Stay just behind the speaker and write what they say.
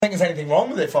there's anything wrong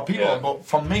with it for people, Yeah. but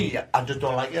for me, I just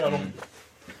don't like it.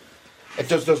 It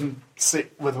just doesn't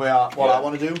sit with what I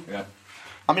want to do. Yeah.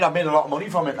 I mean, I've made a lot of money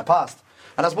from it in the past.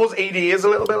 And I suppose ED is a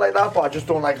little bit like that, but I just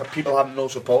don't like people having no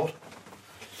support.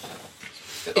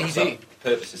 ED.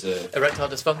 Purpose is Erectile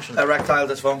dysfunction. Erectile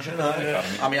dysfunction,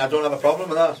 I mean, I don't have a problem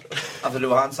with that. I have to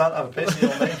do a handstand, have a piss, you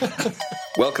know what I mean?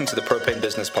 Welcome to the Propane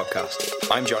Business Podcast.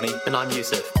 I'm Johnny. And I'm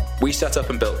Yusuf. We set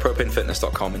up and built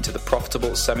propanefitness.com into the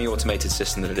profitable, semi-automated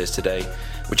system that it is today,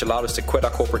 which allowed us to quit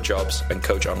our corporate jobs and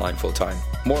coach online full-time.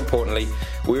 More importantly,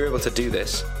 we were able to do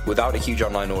this without a huge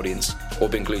online audience or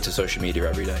being glued to social media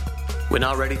every day. We're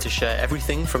now ready to share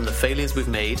everything from the failures we've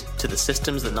made to the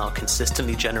systems that now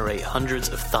consistently generate hundreds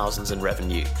of thousands in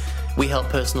revenue. We help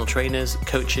personal trainers,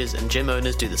 coaches, and gym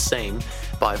owners do the same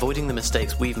by avoiding the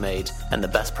mistakes we've made and the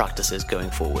best practices going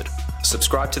forward.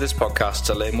 Subscribe to this podcast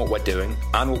to learn what we're doing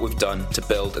and what we've done to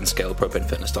build and scale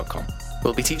propanefitness.com.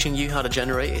 We'll be teaching you how to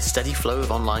generate a steady flow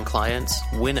of online clients,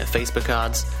 win at Facebook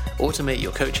ads, automate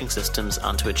your coaching systems,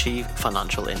 and to achieve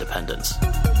financial independence.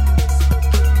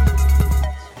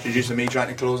 Introducing me trying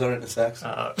to close her into sex.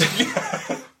 that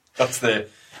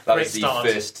Great is the start.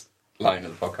 first line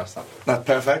of the podcast. That's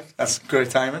perfect. That's great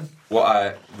timing. What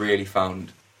I really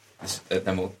found,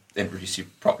 then we'll introduce you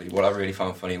properly. What I really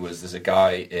found funny was there's a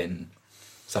guy in.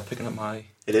 Is that picking up my?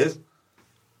 It is.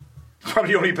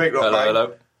 Probably only picked up mine.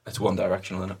 Hello. It's one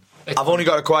directional, isn't it? I've only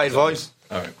got a quiet voice.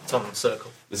 All right. It's on the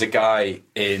circle. There's a guy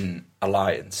in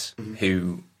Alliance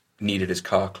who needed his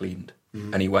car cleaned,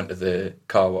 and he went to the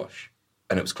car wash,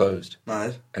 and it was closed.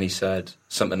 Nice. And he said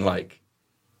something like,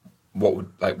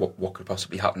 what could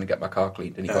possibly happen to get my car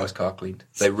cleaned? And he got his car cleaned.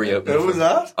 They reopened. Who was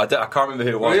that? I can't remember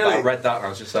who it was, but I Really? read that and I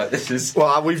was just like, this is.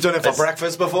 Well, we've done it for It's-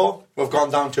 breakfast before. We've gone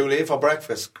down too late for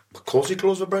breakfast. Of course he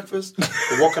closed for breakfast.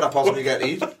 But what could I possibly get to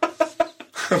eat?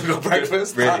 We've got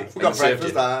breakfast. Really? We've got And they served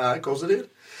breakfast. you? Of course I did.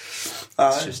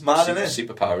 It's just mad, innit?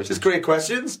 superpowers. Just great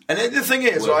questions. And then the thing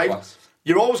is, World right, class.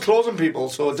 you're always closing people,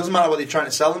 so it doesn't matter whether you're trying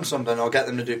to sell them something or get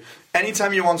them to do.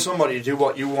 Anytime you want somebody to do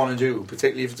what you want to do,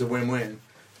 particularly if it's a win-win,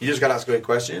 you just got to ask great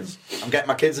questions. I'm getting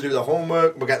my kids to do their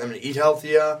homework. We're getting them to eat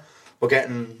healthier. We're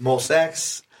getting more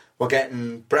sex. We're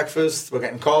getting breakfast. We're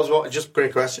getting cars. Just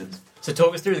great questions. So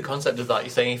talk us through the concept of that. You're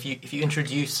saying if you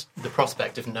introduce the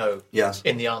prospect of no Yes.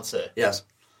 in the answer, Yes.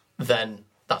 then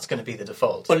that's going to be the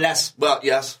default. Unless, well,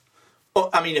 yes.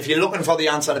 I mean, if you're looking for the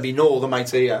answer to be no, they might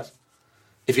say yes.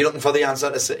 If you're looking for the answer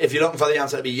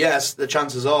to be yes, the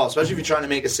chances are, especially if you're trying to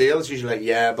make a sale, it's usually like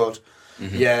yeah, but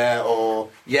yeah, or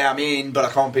yeah, I'm in, but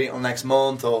I can't pay it until next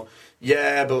month, or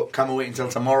yeah, but can we wait until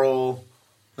tomorrow?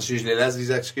 That's usually Leslie's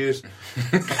excuse.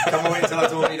 Can we wait until I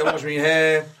don't need to wash my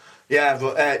hair? Yeah,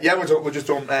 but yeah, we just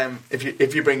don't.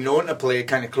 If you bring no into play, it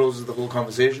kind of closes the whole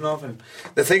conversation off. And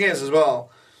the thing is, as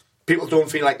well, people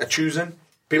don't feel like they're choosing.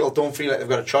 People don't feel like they've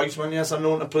got a choice when yes or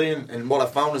no into play. And what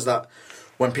I've found is that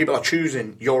when people are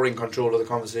choosing, you're in control of the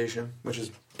conversation, which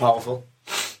is powerful.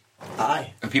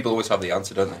 Aye. And people always have the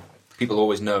answer, don't they? People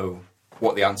always know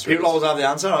what the answer People is. always have the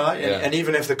answer, right? Yeah. And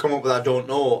even if they come up with I don't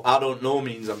know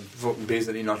means I'm fucking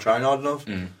basically not trying hard enough.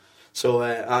 So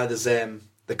there's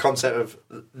the concept of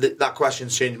that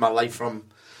question's changed my life from,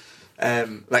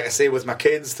 like I say, with my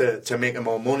kids to making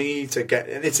more money, to get...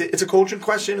 And it's a coaching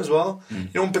question as well. You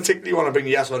don't particularly want to bring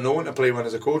yes or no into play when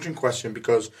it's a coaching question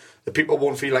because the people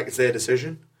won't feel like it's their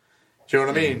decision. Do you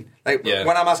know what I mean? Like Yeah.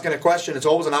 when I'm asking a question, it's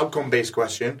always an outcome-based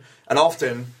question, and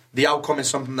often the outcome is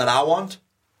something that I want,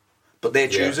 but they're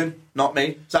choosing, not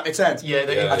me. Does that make sense?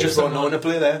 Yeah, I just don't know in the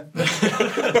play there.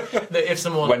 that if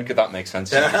someone, When could that make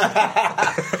sense?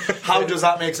 How does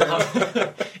that make sense?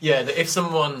 that if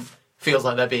someone feels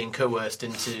like they're being coerced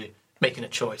into making a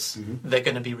choice, they're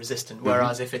going to be resistant.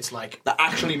 Whereas if it's like, They're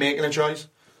actually making a choice.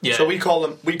 yeah, So we call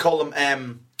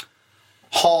them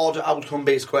hard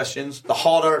outcome-based questions. The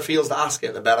harder it feels to ask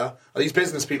it, the better. Are these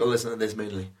business people listening to this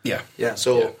mainly? Yeah. Yeah.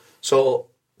 So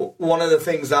one of the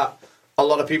things that a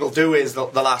lot of people do is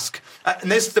they'll ask, and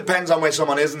this depends on where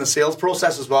someone is in the sales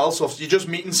process as well. So if you're just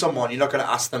meeting someone, you're not going to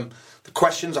ask them. The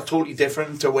questions are totally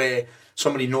different to where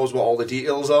somebody knows what all the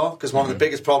details are. Because one of the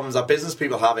biggest problems that business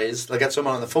people have is they get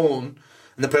someone on the phone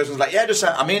and the person's like, yeah,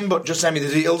 I'm in, but just send me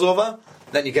the details over.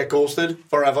 Then you get ghosted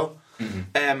forever.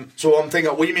 So one thing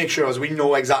that we make sure is we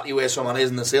know exactly where someone is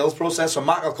in the sales process. So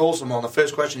Mark will call someone, the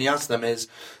first question he asks them is,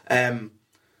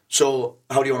 so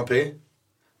how do you want to pay?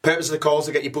 Purpose of the call is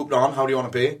to get you booked on. How do you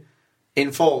want to pay?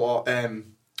 In full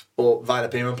or via the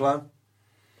payment plan?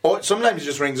 Or sometimes he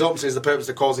just rings up and says the purpose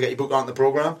of the call is to get you booked on the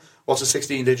program. What's a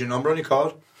 16-digit number on your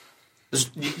card?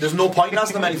 There's no point in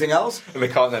asking them anything else. And they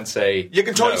can't then say... You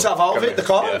can talk no, yourself out of can it. They they?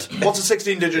 can't. Yeah. What's a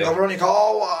 16-digit Yeah. number on your card?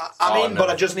 Oh, I mean, no. but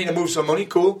I just need to move some money.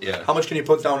 Cool. Yeah. How much can you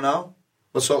put down now?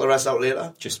 We'll sort the rest out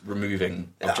later. Just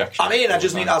removing Yeah. objections. I mean, I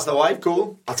just need to ask the wife.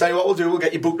 Cool. I'll tell you what we'll do. We'll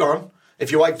get you booked on.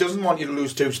 If your wife doesn't want you to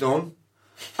lose 2 stone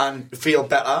and feel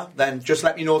better, then just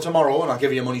let me know tomorrow and I'll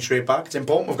give you your money straight back. It's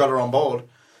important we've got her on board.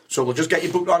 So we'll just get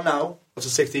you booked on now.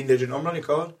 What's a 16-digit number on your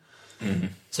card?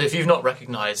 So if you've not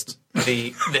recognised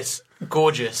this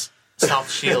gorgeous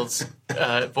South Shields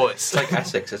voice, It's like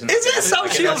Essex, isn't it? Is it a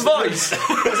South Shields voice?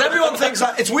 Because everyone thinks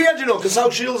that. It's weird, you know, because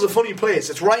South Shields is a funny place.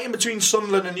 It's right in between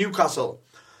Sunderland and Newcastle.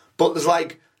 But there's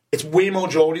like, it's way more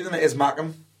Geordie than it is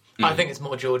Mackham. I think it's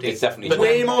more Geordie. It's definitely But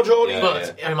Way then- more Geordie. Yeah.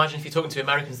 But I imagine if you're talking to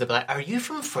Americans, they'll be like, "Are you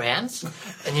from France?"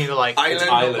 And you're like, Ireland,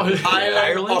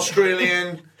 Ireland?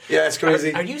 Australian. Yeah, it's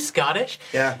crazy. Are you Scottish?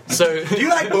 Yeah. So, Do you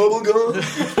like bubblegum?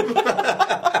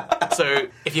 so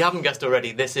if you haven't guessed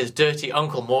already, this is Dirty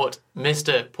Uncle Mort,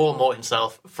 Mr. Paul Mort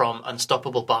himself from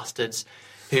Unstoppable Bastards,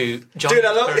 who John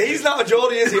Dude, he's not a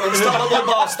Geordie, is he? Unstoppable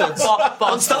bastards.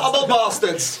 Unstoppable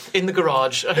bastards. in the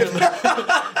garage.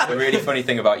 The really funny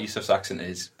thing about Yusuf's accent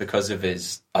is because of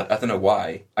his. I don't know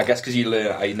why. I guess because you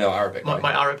know Arabic. my, right?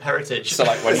 my Arab heritage. So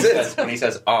like when he Is it?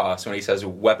 says so when he says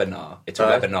webinar, it's a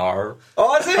Right. webinar.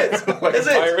 Oh, is it? Like Is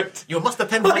a it? pirate. You must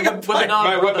attend my Like a webinar.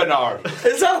 My brother. webinar.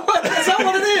 Is that what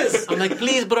it is? I'm like,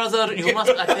 please, brother, you must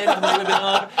attend my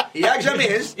webinar. Yeah,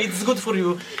 James. It's good for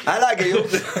you. I like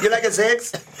it. You like a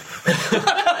sex?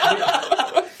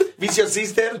 Meet your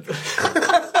sister?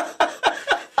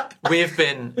 We've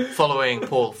been following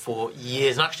Paul for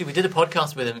years, and actually we did a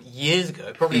podcast with him years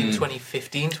ago, probably in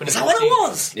 2015, 2016. Is that what it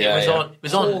was? Yeah, It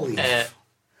was Holy on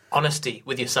honesty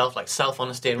with yourself, like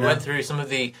self-honesty, and we went through some of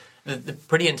the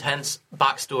pretty intense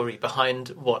backstory behind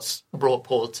what's brought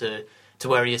Paul to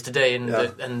where he is today, and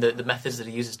the methods that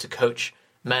he uses to coach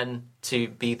men to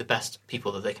be the best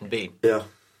people that they can be. Yeah.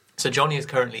 So Johnny is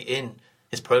currently in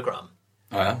his program.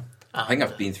 Oh, yeah. I think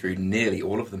I've been through nearly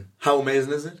all of them. How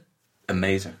amazing is it?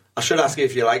 Amazing. I should ask you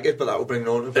if you like it, but that will bring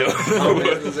no one. How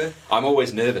amazing is it? I'm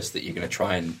always nervous that you're going to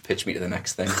try and pitch me to the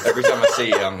next thing. Every time I see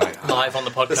you, I'm like, Live on the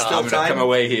There's podcast. still I'm going to time. come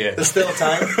away here. There's still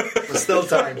time. There's still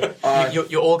time. All right.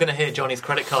 You're all going to hear Johnny's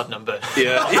credit card number.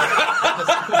 Yeah.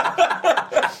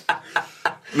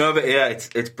 No, but yeah,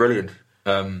 it's brilliant.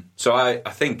 So I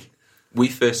think we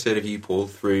first heard of you, Paul,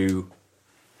 through.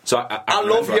 So I love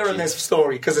remember hearing actually- this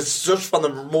story because it's just from the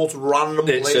most random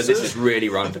So places. this is really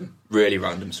random, really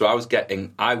random. So I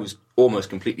was almost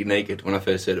completely naked when I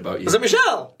first heard about you. Was it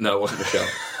Michelle? No, it wasn't Michelle.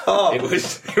 Oh. It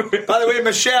was. By the way,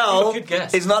 Michelle Good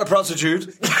guess. is not a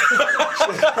prostitute.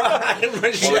 Well,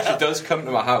 Michelle. she does come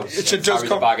to my house. She and does carries a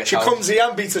come. bag of She health. comes here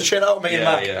and beats the shit out of me and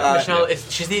Yeah, Mac. yeah. Michelle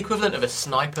she's the equivalent of a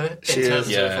sniper She in terms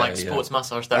is. of like Yeah, sports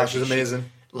massage Ah, therapy. she's amazing.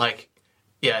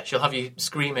 She'll have you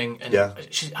screaming, and Yeah.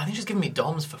 I think she's given me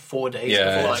DOMs for 4 days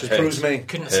Yeah, before She's like, bruised me.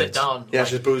 couldn't Hurts. sit down. Yeah, Like,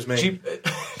 she's bruised me.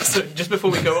 so just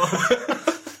before we go on,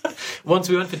 once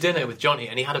we went for dinner with Johnny,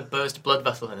 and he had a burst blood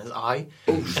vessel in his eye,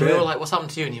 and we were like, "What's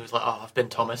happened to you?" And he was like, "Oh, I've been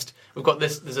Thomased." We've got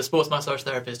this. There's a sports massage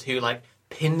therapist who like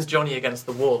pins Johnny against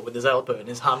the wall with his elbow and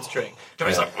his hamstring.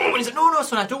 Johnny's like, "Oh," and he's like, "No,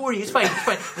 son, don't worry, it's fine, it's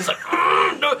fine." And he's like,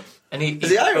 "Oh, no," and he Is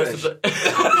he Irish?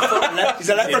 He's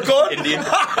a leprechaun. Indian.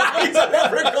 He's a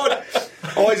leprechaun.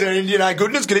 Oh, he's an Indian.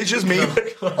 Goodness gracious me!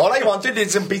 All I wanted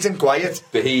is some peace and quiet.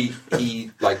 But he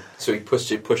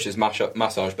pushed his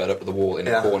massage bed up to the wall in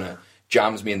Yeah. a corner,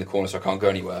 jams me in the corner so I can't go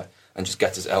anywhere, and just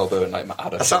gets his elbow and like my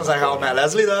adder. That sounds like how I met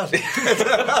Leslie. That.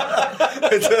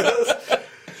 It does.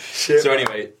 Shit. So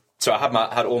anyway, I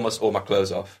had almost all my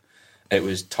clothes off. And it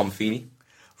was Tom Feeney.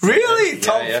 Really,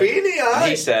 Tom Yeah. Feeney? And Aye.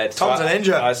 he said, Tom's so a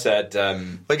ninja. I said,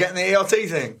 We're getting the ART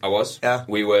thing. I was. Yeah.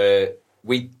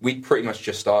 We pretty much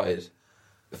just started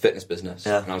the fitness business.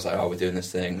 Yeah. And I was like, we're doing this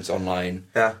thing. It's online.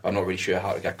 Yeah. I'm not really sure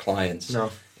how to get clients.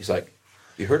 No. He's like,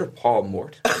 you heard of Paul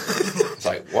Mort? It's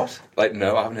like, what? Like,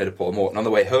 no, I haven't heard of Paul Mort. And on the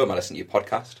way home, I listened to your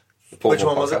podcast. The Paul Which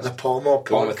Mort one was it? podcast. The Paul Mort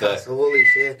The one with podcast. the- Holy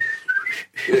shit.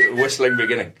 Whistling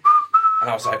beginning. And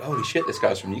I was like, holy shit, this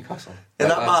guy's from Newcastle. Isn't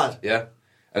Like, that that's- mad? Yeah.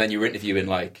 And then you were interviewing,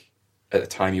 like, at the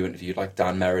time you interviewed, like,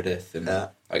 Dan Meredith and, Yeah.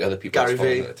 like, other people I was Gary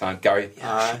following Vee. at the time. Gary,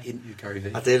 yeah, Aye. she interviewed Gary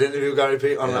Vee. I did interview Gary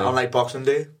P on Yeah. like Boxing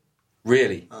Day.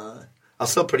 Really? I was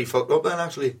still pretty fucked up then,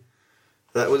 actually.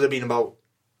 That would have been about.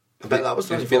 I bet that was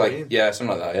It feel 2014. like, yeah,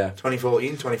 something like that, yeah.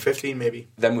 2014, 2015, maybe.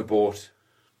 Then we bought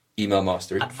Email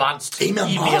Mastery. advanced Email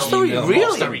mastery?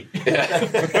 Really?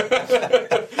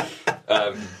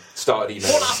 Started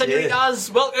email. Hola,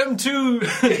 senoritas. Welcome to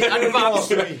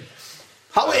Advanced.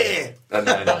 Howie! And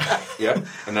then, yeah.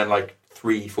 And then, like,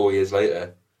 3-4 years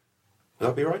later, would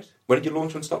that be right? When did you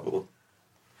launch Unstoppable?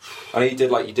 I know you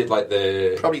did like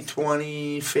the... Probably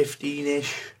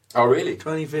 2015-ish. Oh, really?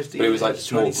 2015. But it was like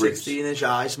small groups. 2016-ish.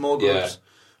 Aye, small groups. Yeah.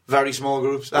 Very small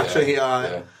groups. Actually,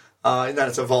 Yeah. and then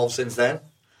it's evolved since then.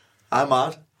 I'm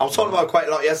mad. I was talking about it quite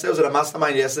a lot yesterday. I was at a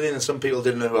mastermind yesterday, and some people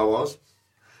didn't know who I was.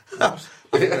 I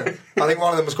think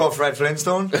one of them was called Fred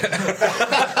Flintstone.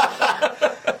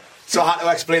 So I had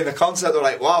to explain the concept. They're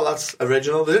like, wow, that's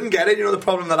original. They didn't get it. You know, the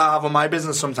problem that I have on my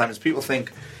business sometimes, people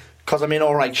think because I'm in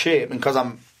all right shape and because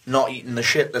I'm not eating the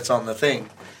shit that's on the thing,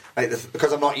 like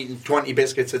because I'm not eating 20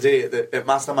 biscuits a day at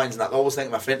masterminds and that, I always think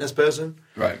I'm a fitness person.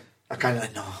 Right. I kind of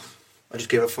like, no, I just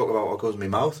give a fuck about what goes in my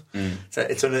mouth. So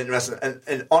it's uninteresting.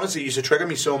 And honestly, it used to trigger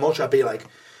me so much. I'd be like,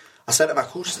 I said to my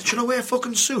coach, should I wear a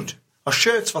fucking suit or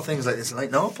shirts for things like this? And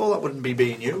like, no, Paul, that wouldn't be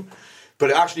being you. But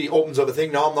it actually opens up a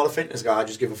thing. No, I'm not a fitness guy. I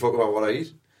just give a fuck about what I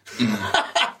eat. Do you know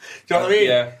what I mean?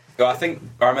 Yeah. Well,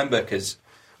 I remember because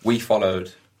we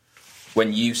followed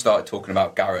when you started talking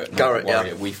about Garrett, Warrior,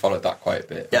 yeah. We followed that quite a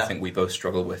bit. Yeah. I think we both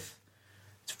struggle with.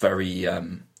 It's very,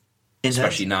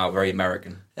 especially now, very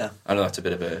American. Yeah. I know that's a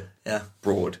bit of a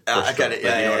broad. I get it.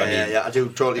 Yeah, you know what I mean? Yeah. I do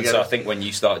totally And get so it. I think when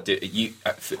you started,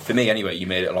 for me anyway, you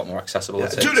made it a lot more accessible. Yeah.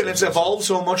 Dude, and it's evolved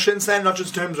so much since then. Not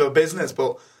just in terms of business,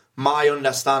 but my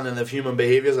understanding of human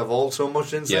behaviour has evolved so much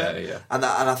since then. Yeah. And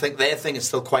I think their thing is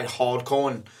still quite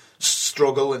hardcore and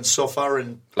struggle and suffer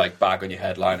and like bag on your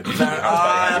headline.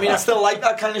 I mean, I still like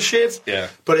that kind of shit. Yeah.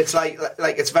 But it's like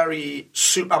it's very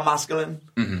super masculine,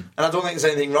 and I don't think there's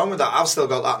anything wrong with that. I've still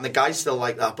got that, and the guys still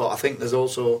like that. But I think there's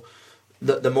also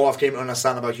the more I've came to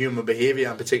understand about human behaviour,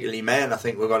 and particularly men, I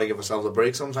think we've got to give ourselves a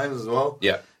break sometimes as well.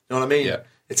 Yeah. You know what I mean? Yeah.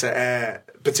 It's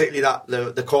particularly that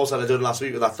the course that I did last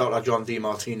week with that Dr. John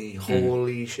DeMartini.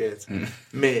 Holy shit,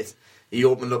 mate! He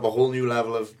opened up a whole new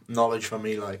level of knowledge for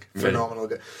me. Like phenomenal.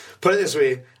 Put it this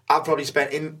way: I've probably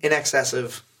spent in excess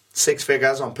of 6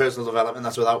 figures on personal development.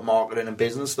 That's without marketing and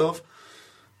business stuff.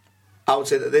 I would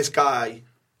say that this guy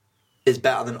is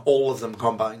better than all of them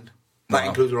combined. That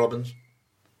includes Robbins.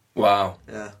 Wow.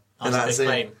 Yeah, That's a big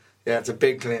claim. Yeah, it's a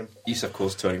big claim. Yusuf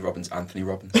calls Tony Robbins Anthony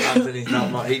Robbins. Anthony,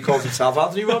 he calls himself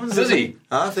Anthony Robbins. Does he?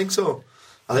 I think so.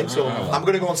 I'm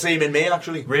going to go and see him in May,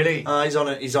 actually. Really? He's on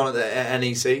at the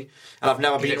NEC, and I've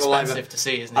never been to a live. Expensive to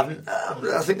see, isn't it?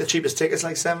 I think the cheapest ticket's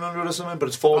like 700 or something, but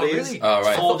it's 4 days. Really? Oh, right.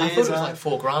 4 I thought days. it was like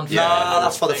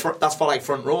 $4,000. That's for like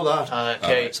front row. That.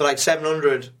 Okay. So like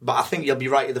 700, but I think you'll be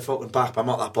right at the fucking back. But I'm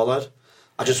not that bothered.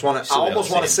 I just want to. I Still almost able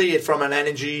to want to see see it from an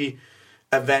energy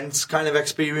events kind of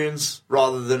experience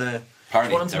rather than a.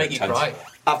 Apparently, I want him to make you cry.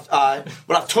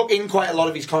 I've took in quite a lot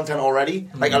of his content already,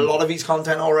 like a lot of his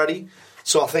content already.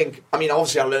 So I mean,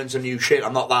 obviously I learned some new shit.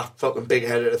 I'm not that fucking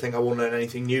big-headed. I think I won't learn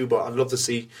anything new, but I'd love to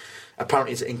see.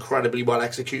 Apparently, it's incredibly well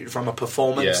executed from a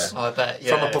performance. Yeah. I bet.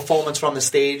 From a performance from the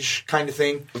stage kind of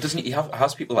thing. Well, doesn't he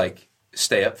has people like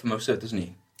stay up for most of it, doesn't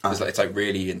he? It's like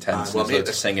really intense. Well, There's loads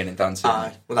of singing and dancing.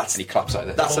 Well, and he claps like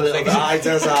this. That's a little bit. That's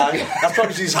probably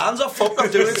because his hands are fucked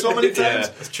up doing it so many times.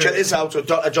 That's true. Check this out. So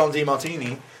John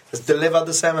DeMartini has delivered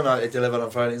the seminar. It delivered on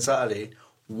Friday and Saturday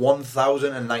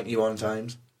 1,091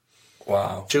 times.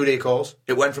 Wow. 2-day course.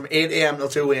 It went from 8 a.m. till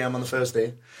 2 a.m. on the first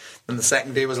day. And the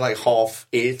second day was like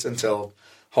 8:30 until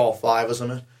 5:30 or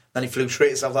something. Then he flew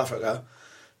straight to South Africa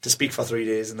to speak for 3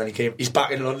 days. And then he's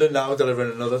back in London now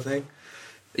delivering another thing.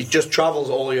 He just travels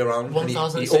all year round. And he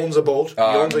owns a boat. He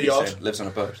owns a yacht. Lives on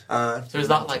a boat. So is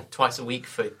that like twice a week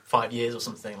for 5 years or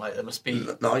something? Like there must be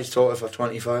No, he's taught it for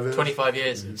 25 years. 25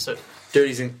 years. So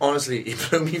Dude, honestly, he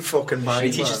blew me fucking mind.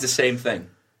 He teaches man. the same thing.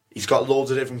 He's got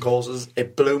loads of different courses.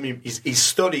 It blew me. He's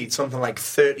studied something like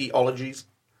 30 ologies.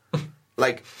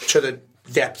 Like, to the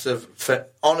depths of...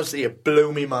 Honestly, it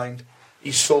blew me mind.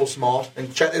 He's so smart.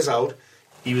 And check this out.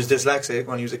 He was dyslexic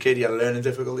when he was a kid. He had learning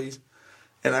difficulties.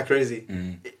 Isn't that crazy?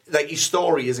 Like, his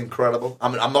story is incredible. I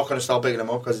mean, I'm not going to start bigging him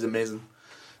up because he's amazing.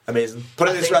 Amazing. Put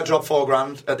it this way, I dropped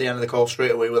 $4,000 at the end of the course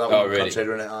straight away without really?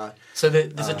 considering it. So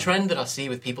there's a trend that I see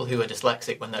with people who are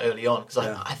dyslexic when they're early on, because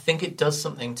I think it does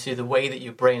something to the way that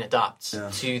your brain adapts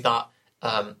to that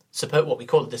support, what we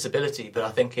call a disability, but I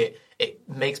think it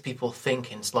makes people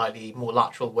think in slightly more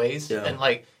lateral ways. Yeah. And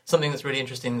like something that's really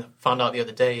interesting, found out the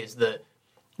other day, is that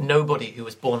nobody who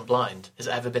was born blind has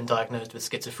ever been diagnosed with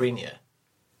schizophrenia.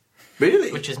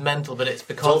 Really? Which is mental, but it's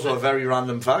because... It's also a very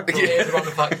random fact. Yeah, it's a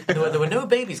random fact. There were no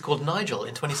babies called Nigel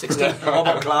in 2016. What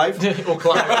about Clive? Or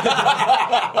Clive.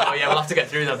 Oh yeah, we'll have to get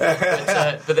through them.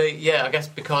 But I guess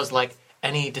because like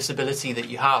any disability that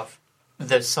you have,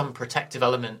 there's some protective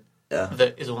element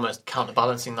that is almost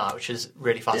counterbalancing that, which is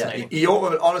really fascinating. He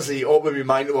opened my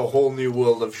mind to a whole new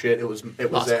world of shit. It was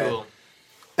That's cool.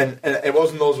 And it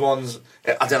wasn't those ones.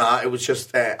 I don't know. It was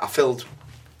just I filled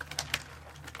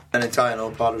an entire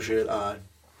notepad of shit.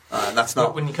 And that's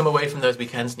not. When you come away from those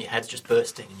weekends and your head's just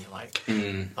bursting and you're like...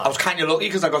 I was kind of lucky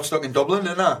because I got stuck in Dublin,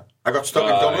 didn't I? I got stuck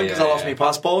in Dublin because I lost my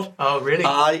passport. Oh, really?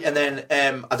 And then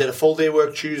I did a full day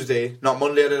work Tuesday. Not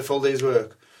Monday, I did a full day's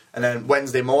work. And then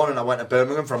Wednesday morning I went to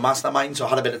Birmingham for a mastermind, so I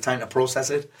had a bit of time to process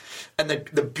it. And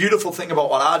the beautiful thing about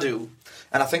what I do,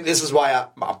 and I think this is why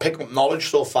I pick up knowledge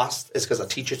so fast, is because I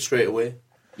teach it straight away.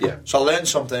 Yeah. So I learn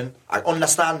something, I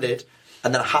understand it,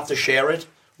 and then I have to share it,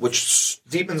 which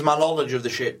deepens my knowledge of the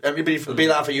shit. Everybody, be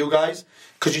that for you guys,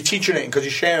 because you're teaching it and because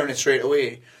you're sharing it straight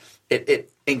away,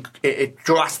 it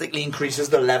drastically increases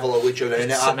the level at which you're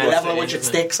learning it, and the level at which it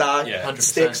sticks.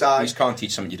 Sticks. You just can't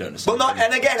teach something you don't understand. But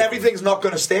and again, everything's not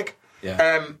going to stick.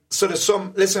 Yeah. So there's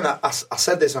some. Listen, I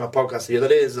said this on a podcast the other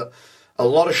day. Is that a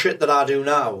lot of shit that I do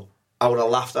now, I would have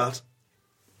laughed at.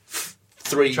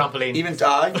 Trampoline. Even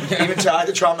tied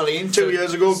the trampoline 2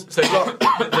 years ago. So there's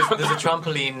a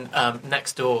trampoline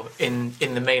next door in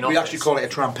the main office. We actually call it a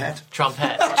trampette.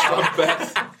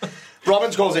 Trampette.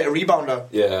 Robbins calls it a rebounder.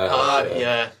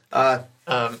 Yeah.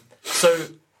 So,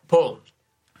 Paul,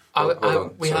 Hold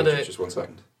on. we Sorry, had a... just 1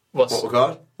 second. What we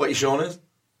got? What you showing us?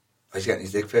 He's getting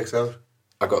his dick pics out.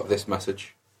 I got this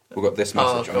message. We got this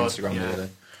message on God, Instagram the other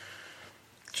day.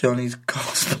 Johnny's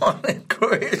correspondent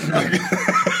Croatia.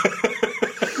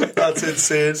 That's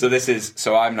insane.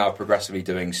 So I'm now progressively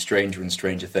doing stranger and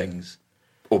stranger things,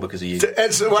 all because of you.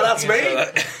 Well, that's me.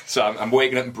 So I'm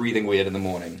waking up and breathing weird in the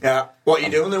morning. Yeah. What are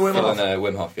you doing, the Wim Hof? Filling a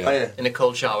Wim Hof, yeah. Oh, yeah. In a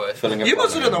cold shower. You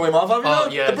must have done the Wim Hof, haven't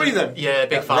you? Oh, yeah. The breathing. Yeah,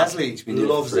 big fan. Leslie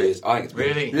loves it. I think it's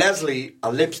Really? Leslie,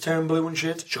 her lips turn blue and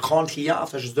shit. She can't hear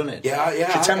after she's done it.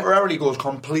 Yeah. She temporarily goes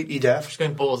completely deaf. Just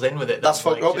going balls in with it. That's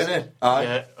fucked up, isn't it? Aye.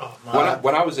 Yeah. Oh, man.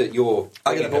 When I was at your...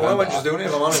 I get a boner when she's doing it,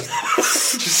 if I'm honest.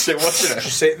 Just sit watching it.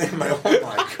 She's sitting there, oh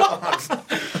my god.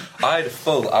 I had a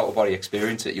full out-of-body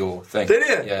experience at your thing. Did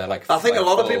you? Yeah, like... I think like a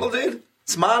lot of full- people did.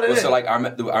 It's mad, isn't Well, it? so like I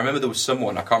remember there was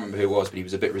someone, I can't remember who it was, but he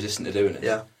was a bit resistant to doing it.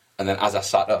 Yeah. And then as I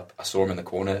sat up, I saw him in the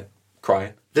corner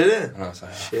crying, Did it? and I was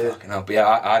like, Shit. fucking hell. But yeah,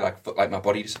 I like my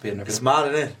body disappeared and It's everything.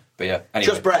 mad, isn't it? But yeah, anyway,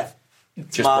 Just breath.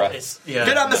 just mad. breath. Dude,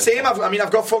 I'm the same.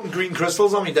 I've got fucking green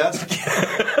crystals on me, Dad.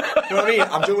 You know what I mean?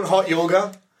 I'm doing hot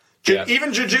yoga. Yeah.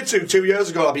 Even jiu-jitsu 2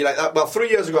 years ago, I'd be like that. Well, 3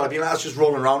 years ago, I'd be like, that's just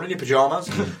rolling around in your pyjamas.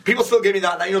 People still give me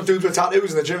that, you know, dudes with tattoos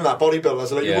in the gym, that bodybuilders.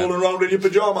 They're like, Yeah. you're rolling around in your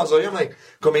pyjamas. I'm like,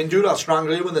 come in, dude, I'll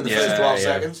strangle you within the first 12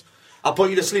 seconds. I'll put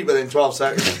you to sleep within 12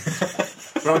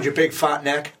 seconds. Around your big fat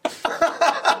neck.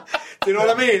 Do you know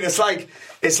what I mean?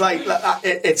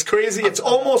 It's crazy. It's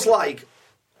almost like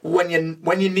when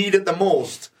you need it the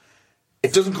most,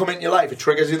 it doesn't come into your life, it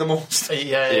triggers you the most.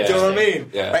 Yeah. Do you know what I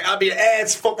mean? Yeah. Like, I'd be,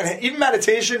 it's fucking, even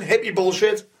meditation, hippie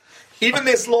bullshit, even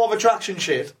this law of attraction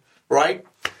shit, right?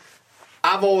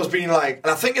 I've always been like,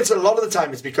 and I think it's a lot of the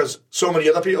time it's because so many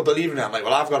other people believe in it. I'm like,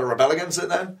 well, I've got to rebel against it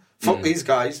then. Fuck these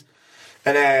guys.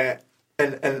 And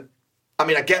I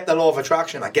mean, I get the law of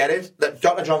attraction, I get it. That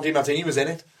Dr. John DeMartini was in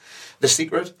it, The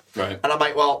Secret. Right. And I'm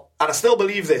like, well, and I still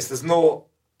believe this, there's no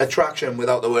attraction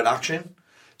without the word action.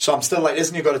 So I'm still like,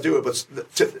 listen, you've got to do it. But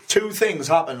two things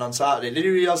happened on Saturday. Did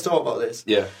you guys talk about this?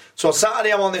 Yeah. So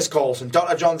Saturday I'm on this course and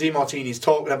Dr. John DeMartini's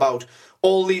talking about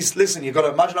all these... Listen, you've got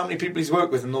to imagine how many people he's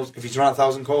worked with in those, if he's run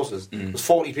 1,000 courses. There's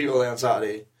 40 people there on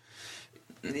Saturday.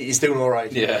 He's doing all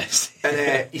right. Yes.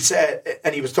 And he said...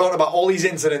 And he was talking about all these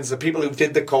incidents, the people who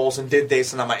did the course and did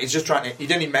this, and I'm like, he's just trying to... He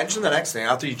didn't even mention the next thing. I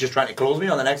thought he's just trying to close me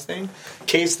on the next thing.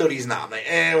 Case studies now. I'm like,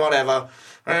 whatever.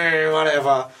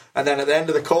 And then at the end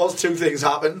of the course, two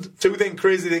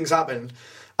crazy things happened.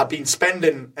 I've been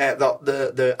spending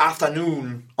the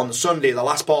afternoon on the Sunday, the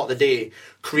last part of the day,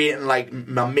 creating like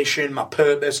my mission, my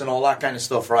purpose, and all that kind of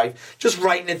stuff, right? Just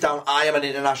writing it down. I am an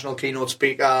international keynote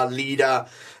speaker, leader,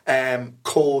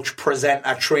 coach,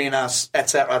 presenter, trainer,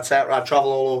 etc., etc. I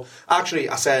travel all over. Actually,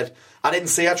 I said, I didn't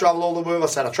say I travel all over the world. I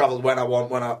said I traveled when I want,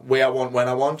 where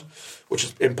I want, which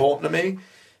is important to me.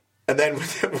 And then,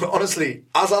 honestly,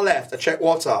 as I left, I checked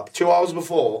WhatsApp 2 hours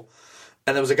before,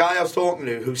 and there was a guy I was talking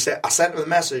to who said, I sent him a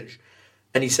message,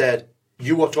 and he said,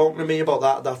 you were talking to me about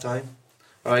that at that time,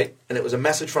 right? And it was a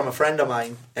message from a friend of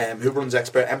mine who runs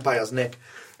Expert Empires, Nick,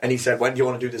 and he said, when do you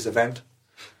want to do this event?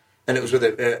 And it was with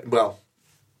it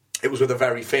was with a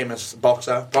very famous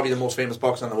boxer, probably the most famous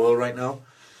boxer in the world right now.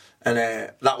 And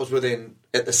that was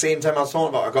at the same time I was talking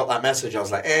about, I got that message, I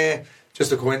was like, just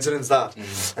a coincidence that.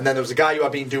 And then there was a guy who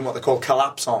had been doing what they call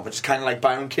collapse on, which is kind of like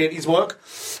Byron Katie's work.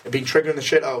 Had been triggering the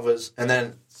shit out of us. And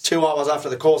then 2 hours after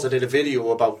the course, I did a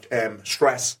video about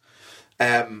stress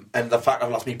and the fact I've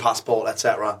lost my passport,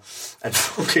 etc. And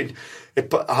fucking,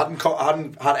 I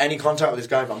hadn't had any contact with this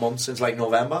guy for months, since like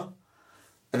November.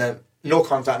 And then no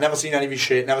contact, never seen any of his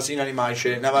shit, never seen any of my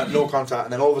shit, no contact.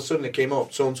 And then all of a sudden it came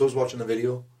up, so-and-so's watching the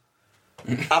video.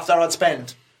 After I'd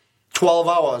spent 12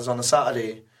 hours on a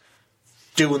Saturday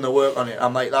doing the work on it,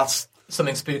 I'm like, that's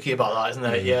something spooky about that, isn't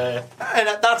there? Yeah. And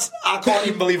I can't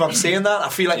even believe I'm saying that. I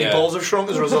feel like my balls have shrunk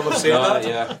as a result of saying that.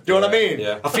 Yeah. Do you know what I mean?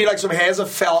 Yeah. I feel like some hairs have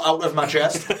fell out of my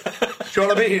chest. Do you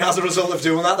know what I mean? As a result of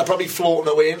doing that, they're probably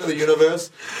floating away into the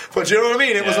universe. But do you know what I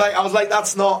mean? It was like, I was like,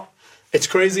 that's not. It's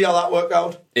crazy how that worked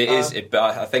out. It is.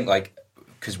 But I think like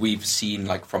because we've seen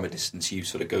like from a distance you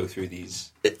sort of go through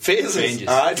these phases. Changes.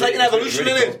 It's like an evolution,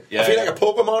 really isn't cool. it? Yeah, I feel like a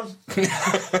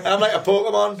Pokemon. I'm like a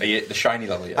Pokemon. Are you at the shiny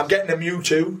level yet? I'm getting a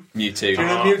Mewtwo. Mewtwo. Do you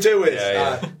know what Mewtwo is?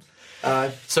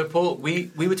 Yeah. So, Paul,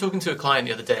 we were talking to a client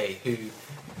the other day who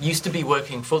used to be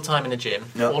working full-time in a gym.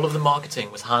 Yep. All of the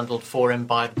marketing was handled for him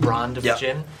by the brand of Yep. the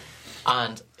gym.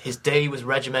 And his day was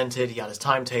regimented, he had his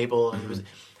timetable. And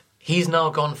he's now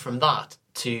gone from that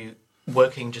to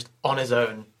working just on his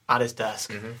own at his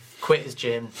desk, quit his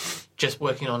gym, just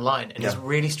working online. And he's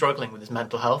really struggling with his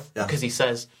mental health because he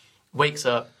says, wakes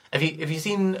up... Have you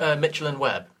seen Mitchell and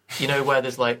Webb? You know, where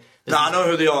there's like... I know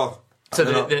who they are. So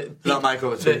not my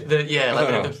cup of tea.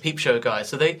 the Peep Show guys.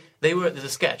 So they were. There's a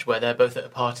sketch where they're both at a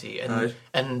party and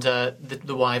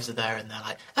the wives are there and they're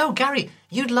like, "Oh, Gary,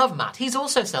 you'd love Matt. He's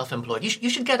also self-employed. You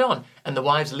should get on." And the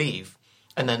wives leave,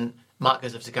 and then Matt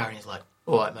goes up to Gary and he's like,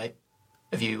 "All right, mate,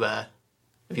 have you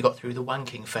got through the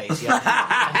wanking phase yet?"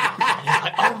 and he's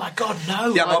like, "Oh my god,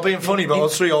 no!" Yeah, I'm not being funny, but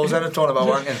us three always end up talking about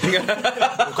wanking. We've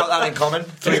got that in common.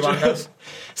 3 wankers.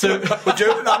 So Would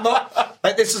you? I'm not.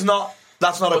 Like, this is not.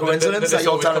 That's not a coincidence that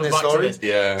you're telling this story.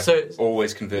 Yeah. So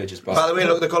always converges back. By the way,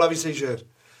 look, the colour of your t-shirt.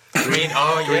 green.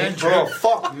 Oh yeah, Bro,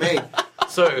 fuck me.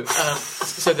 So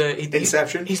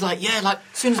Inception. He's like, yeah, like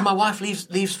as soon as my wife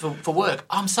leaves for work,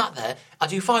 I'm sat there. I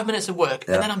do 5 minutes of work,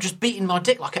 and then I'm just beating my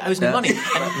dick like it owes me money.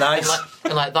 And, Nice.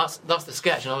 And that's the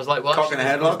sketch. And I was like, well, Cock and a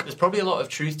actually, headlock. there's probably a lot of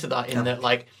truth to that in that,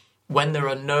 like, when there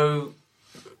are no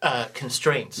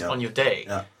constraints on your day,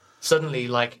 suddenly,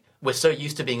 like, we're so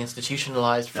used to being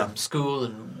institutionalized from school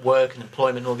and work and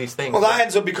employment and all these things. Well, that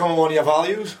ends up becoming one of your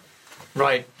values.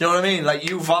 Right. You know what I mean? Like,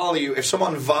 if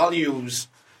someone values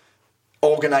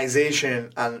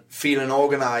organisation and feeling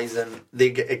organised, and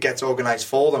it gets organised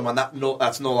for them, and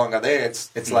that's no longer there.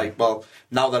 It's like, well,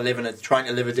 now they're trying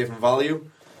to live a different value.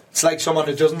 It's like someone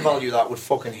who doesn't value that would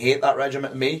fucking hate that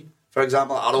regiment. Me, for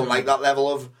example, I don't like that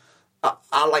level of.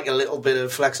 I like a little bit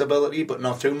of flexibility, but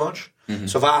not too much.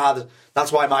 So if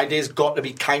that's why my day's got to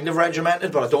be kind of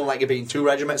regimented, but I don't like it being too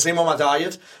regimented. Same on my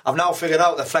diet. I've now figured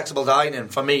out that flexible dining,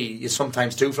 for me, is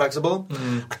sometimes too flexible.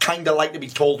 I kind of like to be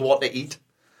told what to eat.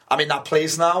 I'm in that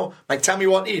place now. Like, tell me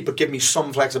what to eat, but give me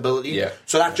some flexibility. Yeah.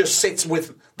 So that just sits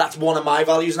with... That's one of my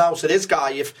values now. So this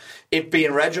guy, if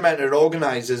being regimented or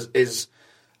organised is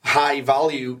high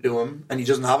value to him, and he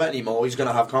doesn't have it anymore, he's going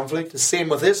to have conflict. The same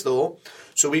with this, though.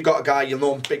 So we got a guy, you'll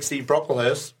know him, Big Steve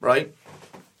Brocklehurst, right?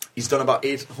 He's done about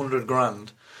 800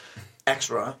 grand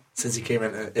extra since he came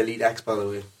into Elite X, by the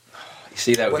way. You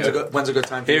see that? When's a good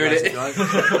time for Here you it guys is. to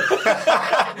join?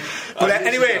 But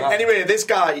anyway, this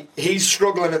guy, he's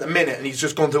struggling at the minute, and he's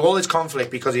just going through all this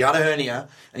conflict because he had a hernia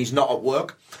and he's not at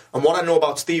work. And what I know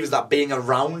about Steve is that being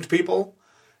around people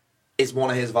is one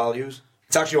of his values.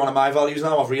 It's actually one of my values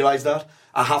now. I've realised that.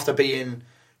 I have to be in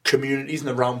communities and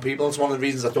around people. It's one of the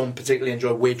reasons I don't particularly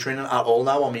enjoy weight training at all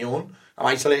now on my own. I'm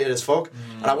isolated as fuck.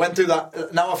 And I went through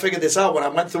that. Now I figured this out. When I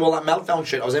went through all that meltdown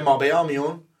shit, I was in Marbella on my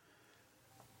own.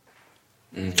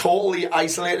 Totally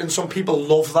isolated. And some people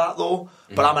love that though.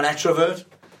 But I'm an extrovert.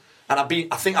 And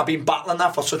I think I've been battling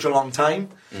that for such a long time.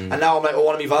 And now I'm like,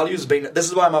 one of my values has been... This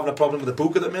is why I'm having a problem with the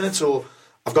book at the minute. So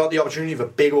I've got the opportunity of a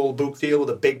big old book deal with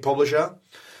a big publisher.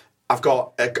 I've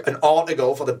got an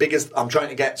article for the biggest... I'm trying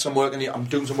to get some work I'm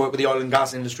doing some work with the oil and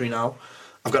gas industry now.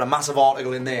 I've got a massive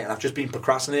article in there, and I've just been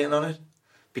procrastinating on it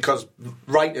because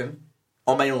writing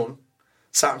on my own,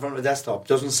 sat in front of a desktop,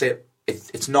 doesn't sit.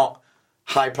 It's not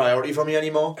high priority for me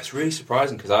anymore. It's really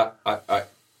surprising because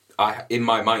I, in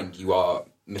my mind, you are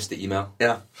Mr. Email.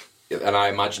 Yeah, and I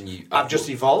imagine you. I've just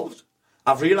evolved.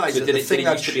 I've realised that did the it thing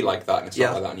that used to be like that, and it's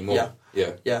not like that anymore.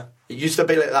 Yeah. It used to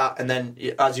be like that, and then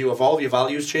as you evolve, your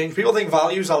values change. People think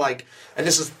values are like, and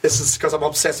this is because I'm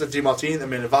obsessed with DeMartini. I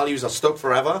mean, the values are stuck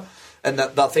forever, and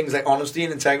that things like honesty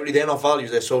and integrity, they're not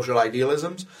values; they're social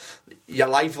idealisms. Your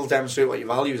life will demonstrate what your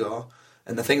values are,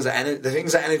 and the things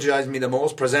that energize me the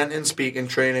most: presenting, speaking,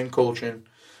 training, coaching,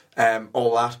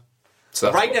 all that. So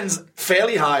writing's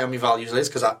fairly high on my values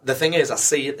list because the thing is, I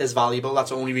see it as valuable.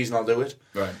 That's the only reason I'll do it.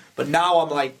 Right. But now I'm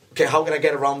like, okay, how can I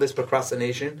get around this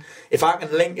procrastination? If I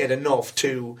can link it enough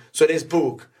to... So this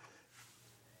book,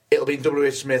 it'll be in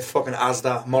WH Smith, fucking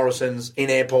Asda, Morrison's, in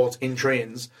airports, in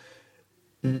trains.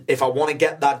 If I want to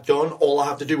get that done, all I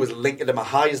have to do is link it to my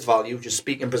highest value, just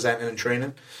speaking, presenting and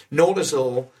training. Notice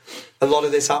though, a lot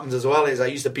of this happens as well, is I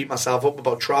used to beat myself up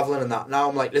about travelling and that. Now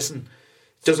I'm like, listen...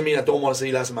 doesn't mean I don't want to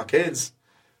see less of my kids.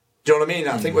 Do you know what I mean?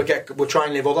 I think we're trying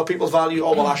to live other people's value.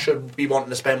 Oh, well, I should be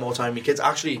wanting to spend more time with my kids. I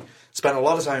actually spend a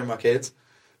lot of time with my kids.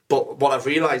 But what I've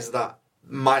realised is that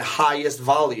my highest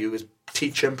value is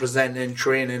teaching, presenting,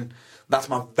 training. That's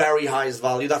my very highest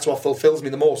value. That's what fulfills me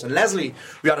the most. And Leslie,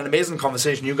 we had an amazing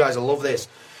conversation. You guys will love this.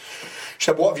 She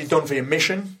said, what have you done for your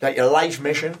mission, like your life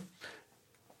mission?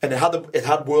 And it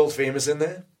had world famous in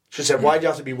there. She said, why do you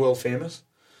have to be world famous?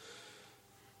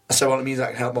 I said, well, it means I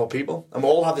can help more people. And we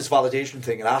all have this validation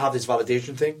thing, and I have this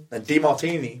validation thing. And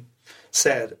DeMartini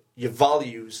said, your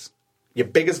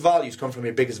biggest values come from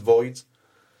your biggest voids.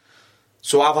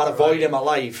 So I've had a void in my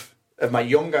life of my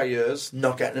younger years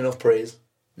not getting enough praise,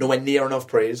 nowhere near enough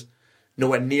praise,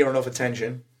 nowhere near enough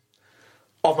attention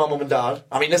of my mum and dad.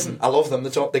 I mean, listen, I love them.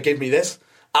 They give me this.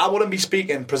 I wouldn't be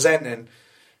speaking, presenting,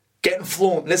 getting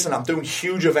flown. Listen, I'm doing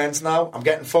huge events now. I'm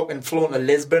getting fucking flown to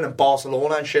Lisbon and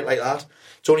Barcelona and shit like that.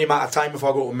 It's only a matter of time before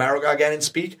I go to America again and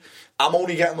speak. I'm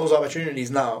only getting those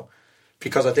opportunities now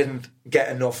because I didn't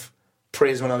get enough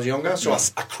praise when I was younger. So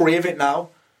I crave it now,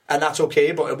 and that's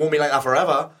okay, but it won't be like that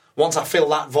forever. Once I fill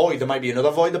that void, there might be another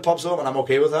void that pops up, and I'm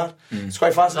okay with that. It's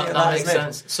quite fascinating. That makes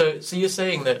sense. So you're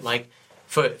saying that, like,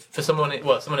 for someone in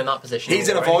that position, he's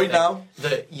in a void now.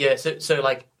 So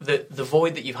like the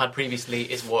void that you've had previously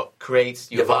is what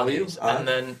creates your values, and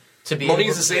then to be money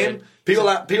is the same. People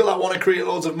that want to create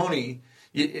loads of money.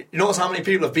 You notice how many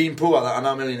people have been poor that are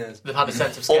now millionaires? They've had a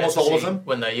sense of scarcity almost all of them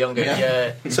when they're younger.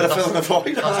 Yeah. So they're filling the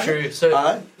void. That's true.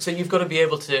 So you've got to be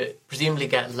able to presumably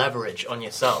get leverage on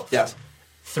yourself. Yes.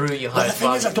 Through your But highest the thing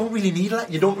value.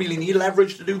 is, you don't really need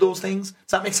leverage to do those things.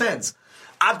 Does that make sense?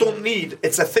 I don't need.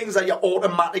 It's the things that you're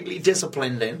automatically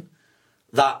disciplined in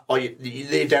that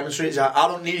they demonstrate. I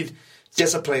don't need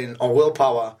discipline or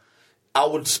willpower. I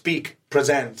would speak,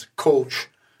 present, coach,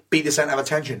 be the centre of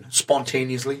attention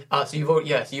spontaneously. So you've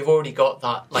already got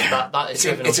that. Like that is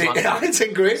driven automatically. It's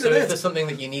ingrained So in if it. there's something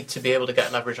that you need to be able to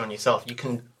get leverage on yourself, you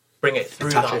can bring it through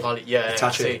Attach that it. value. Yeah,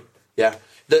 Attach I it. see. Yeah.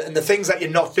 And the things that you're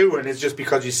not doing is just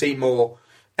because you see more.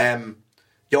 You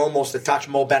almost attach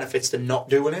more benefits to not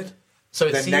doing it. So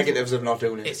it than seems, negatives of not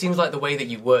doing it. It seems like the way that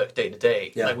you work day to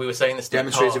day, like we were saying this,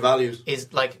 Demonstrates your values.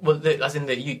 Is like, well, as in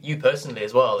that you personally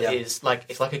as well, is like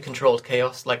it's like a controlled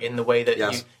chaos, like in the way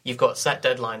that you've got set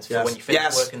deadlines for when you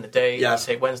finish work in the day, you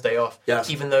take Wednesday off,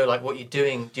 even though like what you're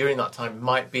doing during that time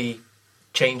might be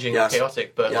changing or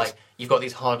chaotic, but like you've got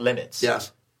these hard limits.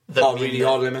 Yes. Hard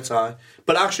limits, aye.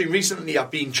 But actually, recently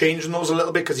I've been changing those a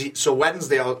little bit because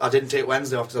Wednesday I didn't take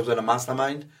Wednesday off because I was in a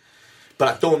mastermind.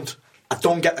 But I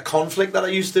don't get the conflict that I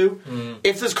used to.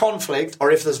 If there's conflict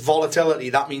or if there's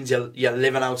volatility, that means you're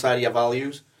living outside of your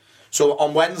values. So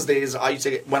on Wednesdays,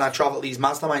 when I travel to these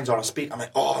masterminds or I speak, I'm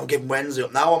like, I'm giving Wednesday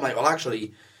up. Now I'm like, well,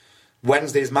 actually,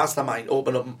 Wednesday's mastermind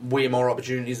opened up way more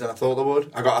opportunities than I thought they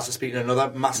would. I got asked to speak at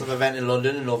another massive event in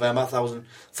London in November,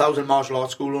 1,000 martial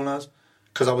arts school owners,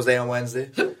 because I was there on Wednesday.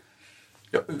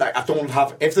 Like, I don't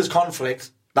have. If there's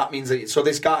conflict, that means that. So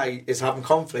this guy is having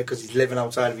conflict because he's living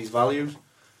outside of his values.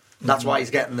 That's why he's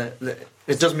getting the.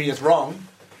 It doesn't mean it's wrong.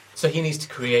 So he needs to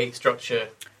create structure.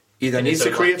 Either needs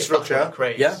to create structure,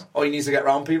 or he needs to get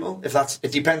around people.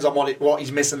 It depends on what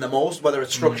he's missing the most. Whether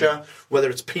it's structure, whether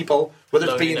it's people, whether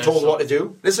it's being told what to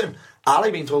do. Listen, I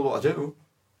like being told what to do.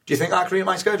 Do you think I create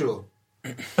my schedule?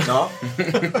 No.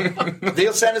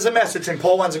 They'll send us a message saying,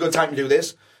 Paul, when's a good time to do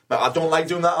this? But I don't like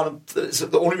doing that. It's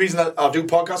the only reason that I'll do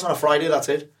podcasts on a Friday, that's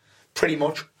it. Pretty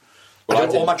much. I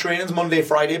do all my trainings Monday,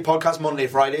 Friday, podcast Monday,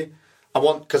 Friday.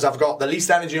 Because I've got the least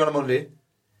energy on a Monday,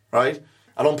 right?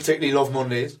 I don't particularly love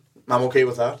Mondays. I'm okay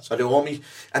with that. So I do all me.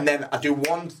 And then I do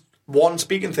one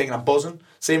speaking thing and I'm buzzing.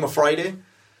 Same with Friday.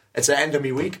 It's the end of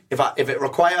my week. If it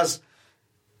requires...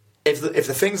 If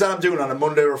the things that I'm doing on a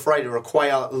Monday or a Friday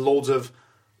require loads of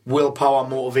willpower,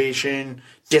 motivation,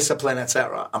 discipline,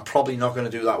 etc., I'm probably not going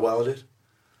to do that well at it.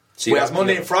 So whereas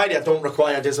Monday and Friday, I don't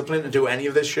require discipline to do any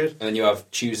of this shit. And then you have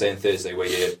Tuesday and Thursday where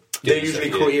you're... They're usually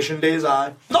creation days,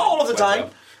 Not all of the time.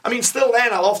 I mean, still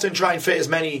then, I'll often try and fit as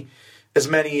many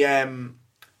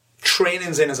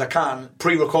trainings in as I can,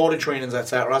 pre-recorded trainings,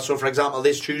 etc. So, for example,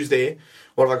 this Tuesday,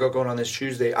 what have I got going on this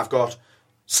Tuesday? I've got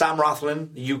Sam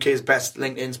Rathlin, the UK's best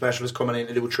LinkedIn specialist, coming in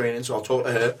to do a training, so I'll talk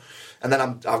to her. And then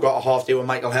I've got a half day with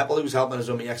Michael Heppel, who's helping us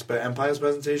on the Expert Empires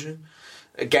presentation.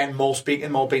 Again, more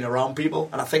speaking, more being around people.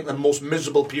 And I think the most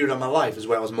miserable period of my life is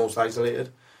where I was most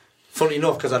isolated. Funny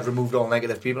enough, because I'd removed all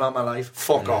negative people out of my life.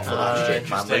 Fuck off with that shit,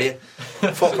 man, will you?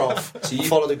 Fuck off. So you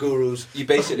follow the gurus. You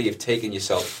basically have taken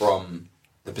yourself from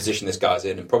the position this guy's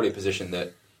in, and probably a position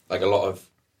that like a lot of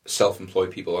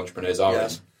self-employed people, entrepreneurs are in,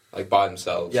 like by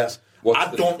themselves. Yes.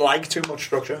 I don't like too much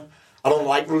structure. I don't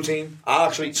like routine.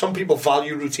 Some people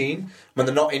value routine. When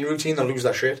they're not in routine, they lose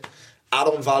their shit. I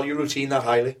don't value routine that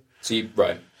highly. So you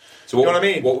know what I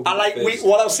mean? What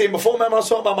I was saying before, remember I was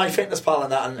talking about MyFitnessPal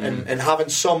and that, and having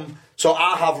some. So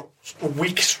I have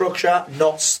week structure,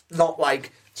 not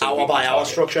like hour by hour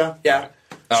structure. Yeah.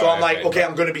 So I'm like, okay,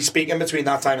 I'm going to be speaking between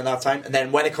that time, and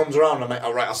then when it comes around, I'm like,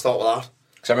 all right, I'll start with that.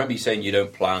 Because I remember you saying you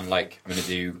don't plan like I'm going to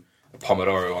do a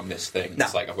Pomodoro on this thing. Nah.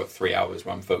 It's like I've got 3 hours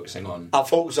where I'm focusing on. I'll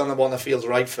focus on the one that feels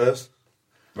right first.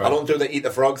 Right. I don't do the eat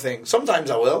the frog thing. Sometimes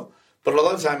I will. But a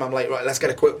lot of the time I'm like, right, let's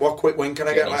get what quick win can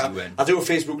I get? Like, I'll do a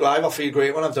Facebook Live, I'll feel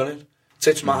great when I've done it. It's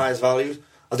hits my highest values.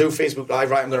 I'll do a Facebook Live,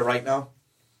 right, I'm going to write now.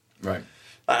 Right.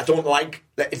 I don't like,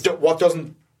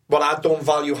 what I don't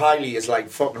value highly is like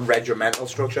fucking regimental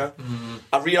structure. Mm-hmm.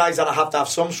 I realise that I have to have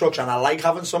some structure and I like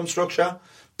having some structure,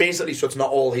 basically so it's not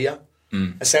all here,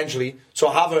 essentially. So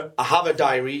I have a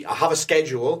diary, I have a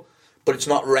schedule, but it's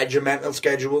not regimental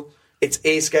schedule. It's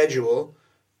a schedule.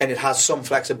 And it has some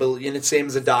flexibility, and it's same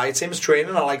as a diet, same as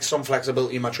training. I like some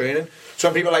flexibility in my training.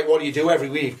 Some people are like, what do you do every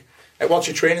week? Like, what's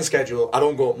your training schedule? I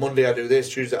don't go, Monday I do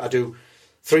this, Tuesday I do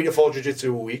 3 to 4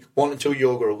 jiu-jitsu a week, 1 to 2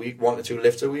 yoga a week, 1 to 2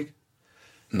 lifts a week.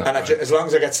 No, and as long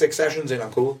as I get 6 sessions in,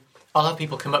 I'm cool. I'll have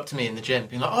people come up to me in the gym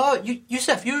being like, oh,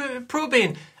 Yusuf, you're pro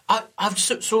being. I've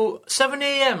so 7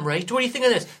 a.m, right? What do you think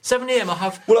of this? 7 a.m, I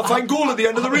have... Well, I find gold at the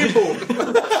end of the rainbow.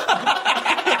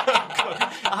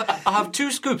 I have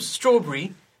 2 scoops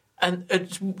strawberry, and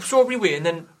strawberry whey, and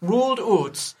then rolled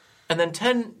oats, and then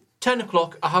 10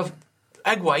 o'clock I have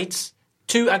egg whites,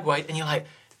 2 egg whites, and you're like,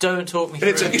 don't talk me through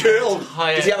it. And it's a turtle.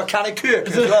 Does he have a can of Coke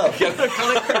as well? A can of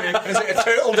Coke. Is it a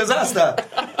turtle disaster?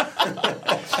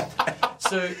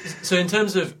 So in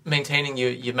terms of maintaining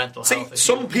your mental health...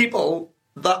 some people,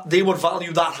 that they would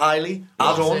value that highly.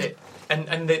 I don't.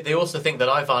 And they also think that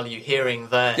I value hearing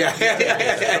their...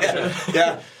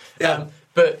 Yeah.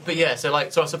 But yeah, so I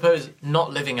suppose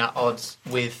not living at odds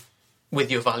with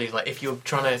your values. Like if you're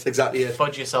trying to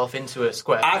fudge yourself into a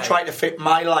square. I try to fit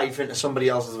my life into somebody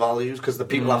else's values because the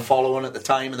people I'm following at the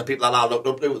time and the people that I looked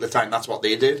up to at the time, that's what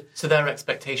they did. So their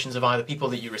expectations of either people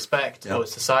that you respect or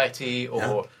society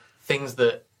or things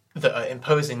that are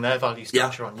imposing their value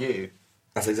structure on you.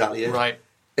 That's exactly it. Right.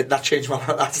 That changed my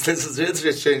life. It's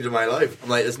just changing my life. I'm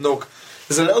like, there's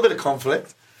a little bit of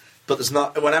conflict. But there's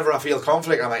not. Whenever I feel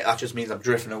conflict, I'm like, that just means I'm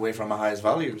drifting away from my highest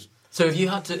values. So if you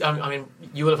had to, I mean,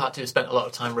 you would have had to have spent a lot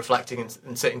of time reflecting and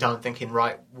sitting down and thinking,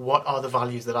 right, what are the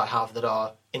values that I have that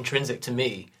are intrinsic to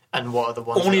me, and what are the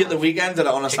ones? Only at the weekend did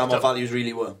I understand what values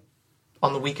really were.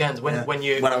 On the weekends, when I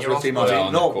was with Team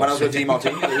Martini. No, when I was with Team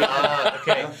Martini.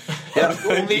 Okay. Yeah,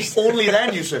 only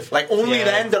then, Yusuf. Like only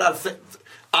then did I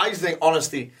think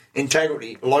honesty,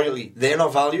 integrity, loyalty. They're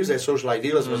not values; they're social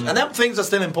idealism, and them things are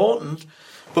still important.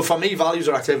 But for me, values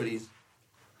are activities.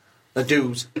 They're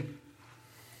do's.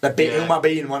 They're who am I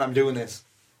being when I'm doing this?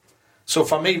 So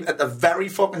for me, at the very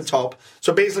fucking top,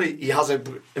 so basically he has in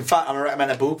fact, I'm going to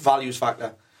recommend a book, Values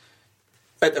Factor.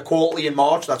 At the quarterly in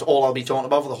March, that's all I'll be talking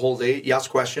about for the whole day. He asks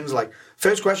questions like,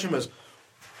 first question was,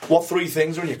 what 3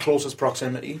 things are in your closest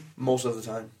proximity most of the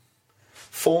time?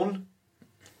 Phone,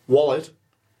 wallet,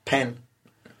 pen.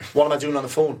 What am I doing on the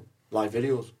phone? Live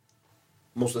videos.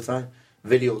 Most of the time.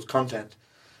 Videos, content.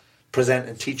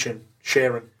 Presenting, teaching,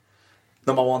 sharing.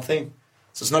 Number 1 thing.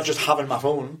 So it's not just having my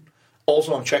phone.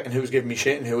 Also, I'm checking who's giving me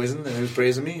shit and who isn't and who's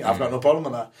praising me. I've got no problem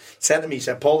with that. He said to me,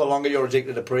 Paul, the longer you're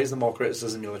addicted to praise, the more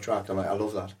criticism you'll attract. I'm like, I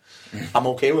love that. I'm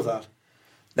okay with that.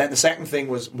 Then the second thing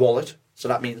was wallet. So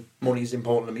that means money's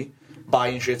important to me.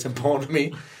 Buying shit's important to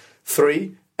me.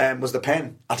 3 was the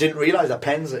pen. I didn't realise that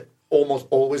pens are almost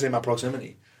always in my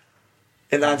proximity.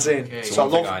 Isn't that insane? Okay. So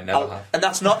and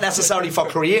that's not necessarily for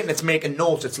creating, it's making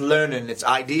notes, it's learning, it's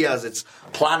ideas, it's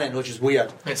planning, which is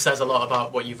weird. It says a lot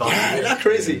about what you value. Yeah, isn't that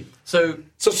crazy? So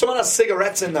someone has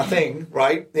cigarettes in their thing,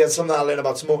 right? He has something I learned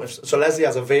about smoking. So Leslie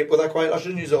has a vape with her quite. I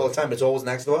shouldn't use it all the time, but it's always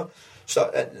next to her. So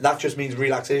that just means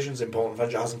relaxation is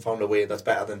important. She hasn't found a way that's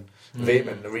better than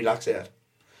vaping to relax yet.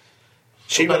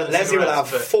 Leslie will have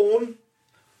phone,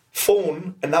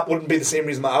 and that wouldn't be the same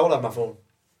reason that I would have my phone.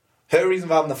 Her reason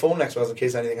for having the phone next to us in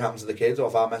case anything happens to the kids, or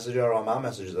if I message her or my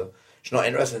message her, she's not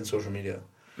interested in social media.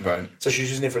 Right. So she's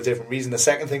using it for a different reason. The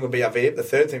second thing would be a vape. The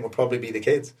third thing would probably be the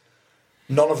kids.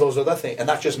 None of those other things. And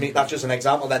that's just an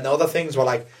example. Then the other things were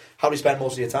like, how do you spend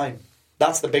most of your time?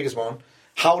 That's the biggest one.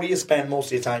 How do you spend most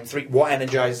of your time? 3, what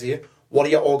energizes you? What are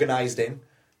you organised in?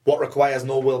 What requires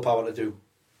no willpower to do?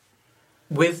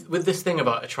 With this thing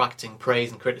about attracting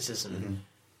praise and criticism,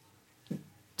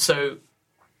 so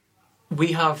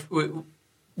we'll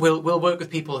work with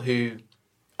people who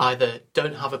either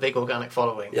don't have a big organic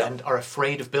following Yeah. and are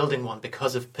afraid of building one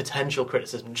because of potential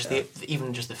criticism, just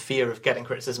even just the fear of getting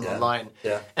criticism online.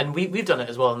 Yeah. And we've done it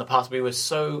as well in the past. We were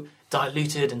so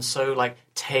diluted and so like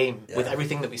tame with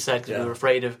everything that we said because we were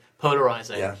afraid of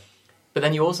polarizing. Yeah. But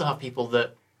then you also have people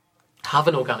that have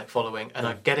an organic following and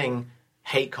are getting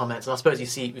hate comments. And I suppose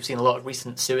we've seen a lot of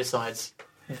recent suicides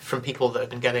from people that have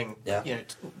been getting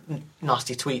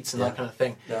nasty tweets and that kind of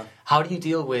thing. Yeah. How do you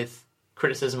deal with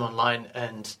criticism online?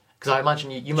 And because I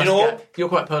imagine you must you're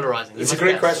quite polarizing. It's a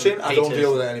great question. I don't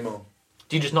deal with it anymore.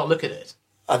 Do you just not look at it?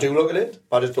 I do look at it,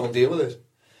 but I just don't deal with it.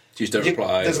 You just don't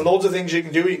reply. There's loads of things you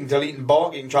can do. You can delete and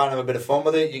block. You can try and have a bit of fun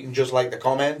with it. You can just like the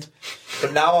comment.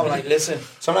 But now I'm like, listen.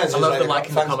 Sometimes I it's love like the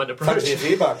liking the comment approach. Thanks for your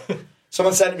feedback.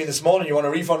 Someone said to me this morning, "You want a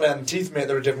refund on them teeth, mate?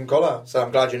 They're a different colour." So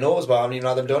I'm glad you noticed, but I haven't even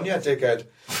had them done yet, dickhead.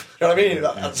 You know what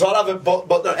I mean? So I'll have it.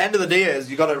 But the end of the day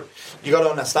is you gotta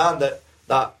understand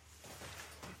that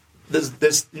there's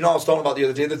this. You know, I was talking about the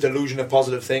other day, the delusion of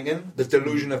positive thinking. The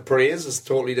delusion of praise is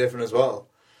totally different as well.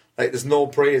 Like there's no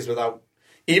praise without.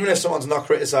 Even if someone's not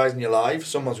criticising you live,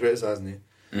 someone's criticising you.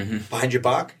 Mm-hmm. Behind your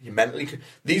back, you mentally...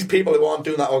 These people who aren't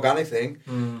doing that organic thing,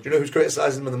 do you know who's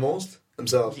criticising them the most?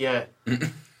 Themselves. Yeah.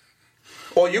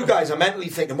 Or you guys are mentally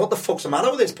thinking, what the fuck's the matter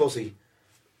with this pussy?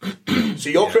 So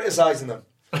you're criticising them.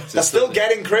 They're still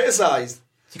getting criticised.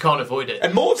 You can't avoid it.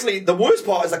 And mostly, the worst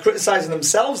part is they're criticising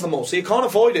themselves the most, so you can't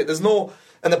avoid it. There's no...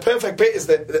 And the perfect bit is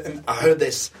that... And I heard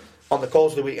this on the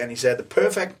calls of the weekend, he said, the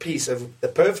perfect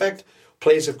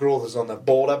place of growth is on the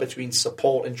border between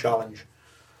support and challenge.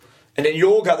 And in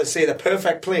yoga, they say the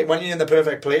perfect place, when you're in the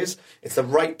perfect place, it's the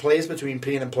right place between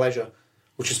pain and pleasure,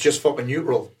 which is just fucking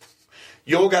neutral.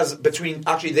 Yoga's between,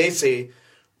 actually they say,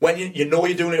 when you know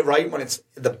you're doing it right, when it's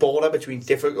the border between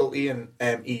difficulty and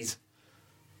ease.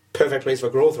 Perfect place for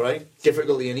growth, right?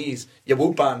 Difficulty and ease. Your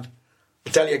Whoop band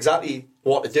will tell you exactly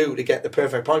what to do to get the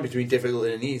perfect point between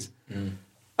difficulty and ease.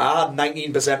 I had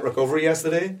 19% recovery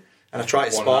yesterday, and I tried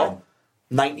to spar.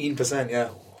 19%, yeah.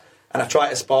 And I tried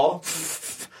to spar.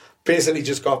 Basically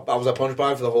I was a punch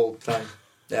bag for the whole time.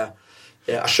 Yeah.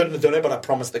 I shouldn't have done it, but I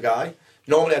promised the guy.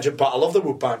 Normally but I love the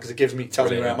Whoop band because it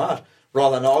tells me where I'm at,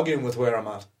 rather than arguing with where I'm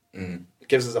at. It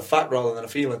gives us a fact rather than a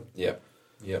feeling. Yeah.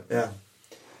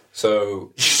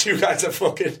 So you guys are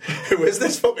fucking... Who is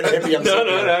this fucking hippie?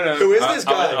 No. Who is this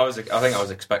guy? I think I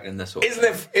was expecting this one.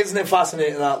 Isn't it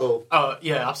fascinating that though? Oh,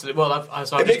 yeah, absolutely. Well,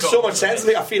 it makes so much sense to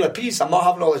me. I feel at peace. I'm not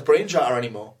having all this brain chatter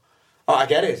anymore. Oh, I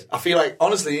get it. I feel like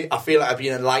I've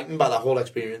been enlightened by that whole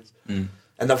experience. And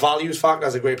the values factor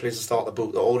is a great place to start the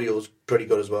book. The audio's pretty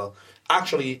good as well.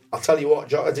 Actually, I'll tell you what,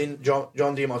 John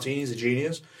DeMartini's a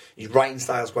genius. His writing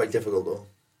style is quite difficult though.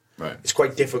 Right. It's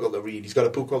quite difficult to read. He's got a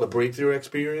book called The Breakthrough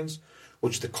Experience,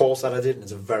 which is the course that I did, and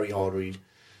it's a very hard read.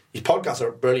 His podcasts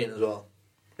are brilliant as well.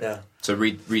 Yeah. So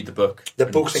read the book. The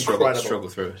book's incredible. Struggle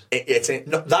through it.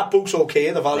 That book's okay.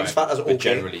 The values factor's okay. But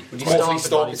generally,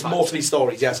 it's mostly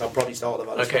stories. Yes, I'll probably start with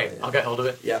the values Okay, factor. I'll get hold of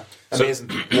it. Yeah, so amazing.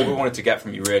 What we wanted to get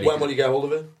from you really. When will you get hold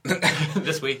of it?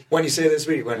 This week. When you say this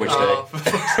week? When? Which day?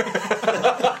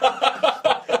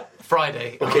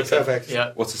 Friday. Okay, honestly. perfect.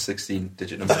 Yeah. What's a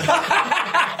 16-digit number?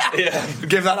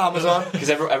 Give that Amazon. Because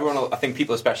everyone, I think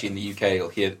people, especially in the UK, will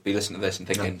be listening to this and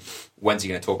thinking, when's he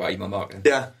going to talk about email marketing?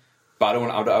 Yeah. But I don't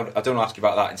want to ask you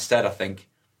about that. Instead, I think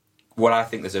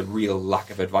there's a real lack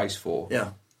of advice for,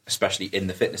 especially in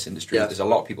the fitness industry. Yeah. There's a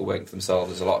lot of people working for themselves.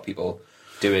 There's a lot of people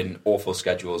doing awful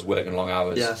schedules, working long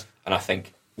hours. Yes. And I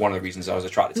think one of the reasons I was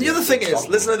attracted to The other thing is,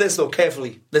 listen to this though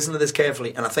carefully. Listen to this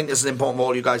carefully, and I think this is important for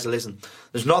all you guys to listen.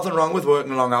 There's nothing wrong with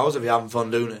working long hours if you're having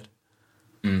fun doing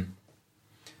it.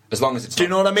 As long as it's Do you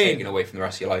know what I mean? taken away from the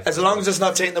rest of your life. As long as it's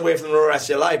not taken away from the rest of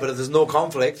your life, but if there's no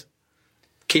conflict,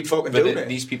 keep fucking doing it.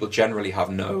 These people generally have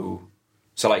no...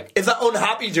 So like... If they're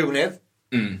unhappy doing it,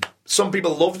 some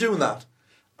people love doing that.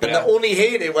 And Yeah. they only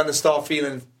hate it when they start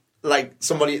feeling like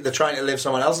they're trying to live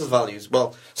someone else's values.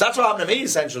 Well, so that's what happened to me,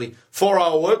 essentially.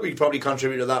 4-hour work week probably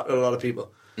contributed to that to a lot of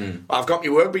people. I've got my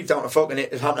work week down to fucking...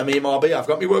 It happened to me in MRB. I've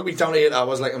got my work week down to 8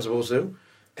 hours like I'm supposed to.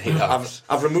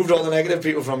 I've removed all the negative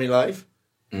people from my life.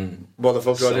 What the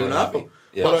fuck do I do now?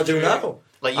 Yeah. What do I do now?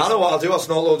 Like I know what I'll do. I'll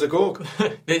snort loads of coke.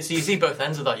 So you see both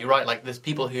ends of that. You're right. Like there's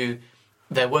people who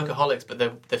they're workaholics, but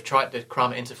they've tried to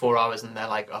cram it into 4 hours, and they're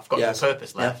like, I've got no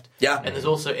purpose left. Yeah. And there's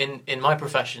also in my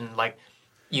profession, like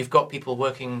you've got people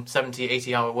working 70,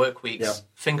 80-hour work weeks,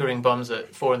 fingering bums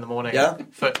at 4 a.m. Yeah.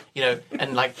 For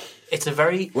and like it's a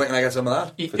very. Where can I get some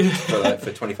of that?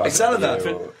 For 25 Exactly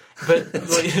that.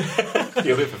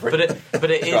 You'll be for free. but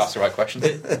it is ask the right questions.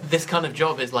 This kind of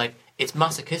job is like it's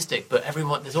masochistic, but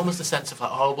there's almost a sense of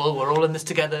like, oh well, we're all in this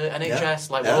together,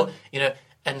 NHS, we're all,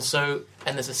 and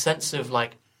there's a sense of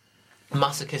like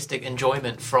masochistic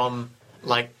enjoyment from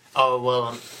like, oh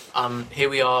well, here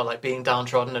we are like being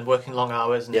downtrodden and working long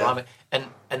hours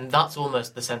and that's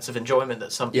almost the sense of enjoyment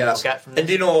that some people get from this. And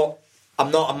you know,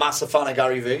 I'm not a massive fan of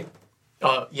Gary Vee.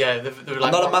 They're like,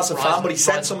 I'm not a massive fan, but he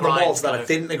said something else that I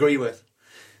didn't agree with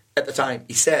at the time.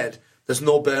 He said, "There's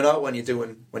no burnout when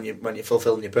you're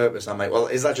fulfilling your purpose." I'm like, well,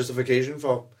 is that just justification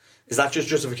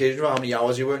for how many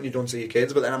hours you work and you don't see your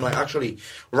kids? But then I'm like, actually,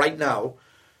 right now,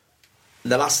 in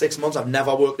the last 6 months, I've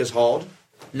never worked as hard.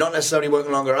 Not necessarily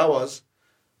working longer hours.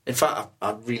 In fact,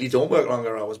 I really don't work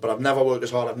longer hours, but I've never worked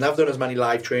as hard. I've never done as many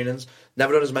live trainings,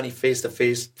 never done as many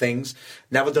face-to-face things,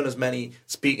 never done as many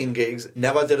speaking gigs,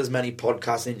 never did as many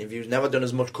podcast interviews, never done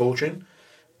as much coaching.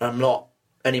 And I'm not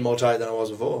any more tired than I was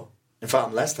before. In fact,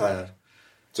 I'm less tired.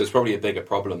 So it's probably a bigger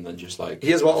problem than just like...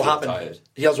 Here's what will happen. Tired.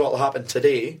 Here's what will happen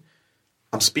today.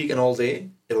 I'm speaking all day.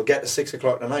 It'll get to 6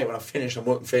 o'clock tonight. When I finish, I'm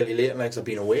working fairly late because I've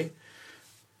been away.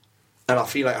 And I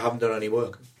feel like I haven't done any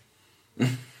work.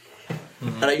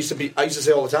 And I used to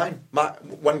say all the time,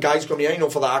 when guys come here,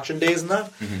 for the action days and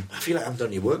that, I feel like I haven't done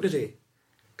any work today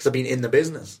because I've been in the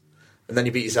business. And then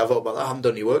you beat yourself up about that. I haven't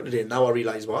done any work today, and now I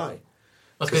realise why.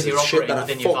 Well, because you're operating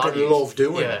within your values. I fucking love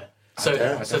doing. Yeah. So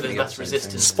there's less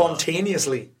resistance.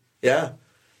 Spontaneously, yeah.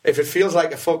 If it feels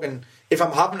like if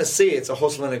I'm having to say it's a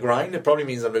hustle and a grind, it probably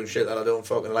means I'm doing shit that I don't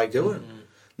fucking like doing.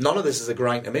 None of this is a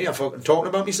grind to me. I'm fucking talking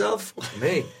about myself. Fucking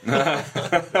me.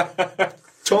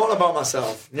 Talking about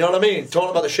myself, you know what I mean?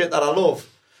 Talking about the shit that I love.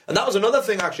 And that was another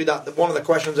thing, actually, that one of the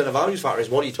questions in the values factor is,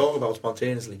 what do you talk about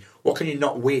spontaneously? What can you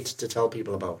not wait to tell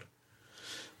people about?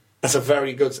 That's a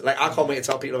very good... Like, I can't wait to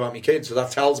tell people about my kids, so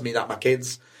that tells me that my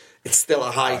kids, it's still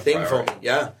a high thing for me.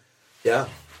 Yeah.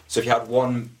 So if you had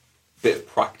one bit of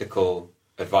practical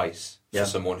advice for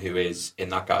someone who is in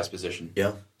that guy's position,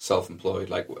 self-employed,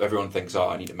 like everyone thinks,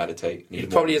 I need to meditate. He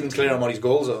probably isn't clear on what his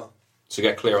goals are. So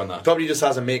get clear on that. He probably just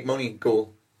has a make money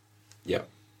goal. Yeah.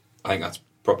 I think that's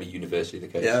probably universally the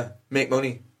case. Yeah, make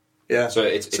money. Yeah. So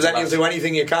then you'll do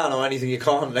anything you can or anything you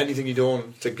can't, anything you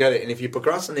don't to get it. And if you're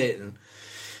procrastinating,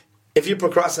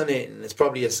 it's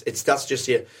probably that's just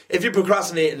you. If you're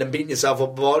procrastinating and beating yourself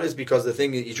up about it, it's because the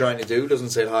thing that you're trying to do doesn't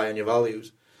sit high on your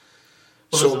values.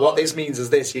 Well, so what this means is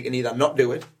this: you can either not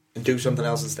do it and do something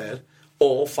else instead,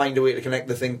 or find a way to connect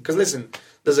the thing. Because listen,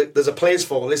 there's a place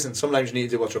for sometimes you need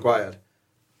to do what's required.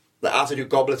 Like, I have to do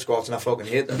goblet squats and I fucking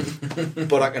hate them.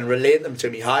 But I can relate them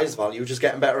to my highest value, just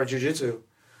getting better at jiu-jitsu.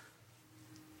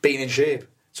 Being in shape.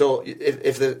 So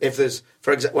if there's,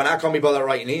 for example, when I can't be bothered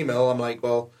writing an email, I'm like,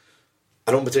 well,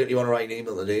 I don't particularly want to write an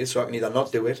email today, so I can either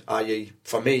not do it, i.e.,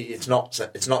 for me, it's not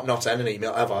sending an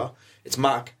email ever. It's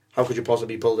Mac. How could you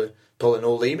possibly pull an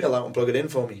old email out and plug it in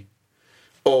for me?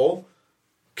 Or,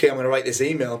 okay, I'm going to write this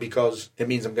email because it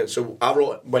means I'm good. So I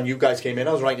wrote, when you guys came in,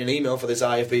 I was writing an email for this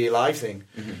IFBA Live thing.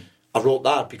 Mm-hmm. I wrote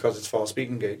that because it's for a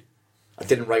speaking gig. I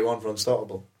didn't write one for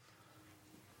Unstoppable.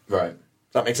 Right.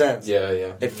 Does that make sense?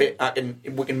 Yeah.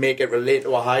 We can make it relate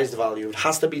to our highest value. It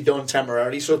has to be done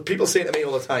temporarily. So people say to me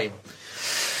all the time,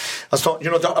 I was talking,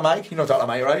 you know Dr. Mike? You know Dr.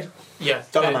 Mike, right? Yeah.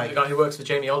 Dr. Mike. The guy who works for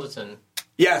Jamie Alderton.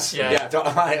 Yes. Yeah.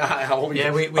 Dr. Mike. I hope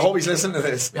he's listening to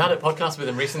this. We had a podcast with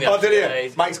him recently. Oh, did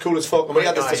you? Mike's cool as fuck. And we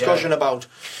had this discussion about,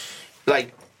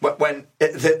 like, when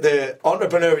the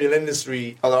entrepreneurial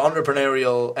industry or the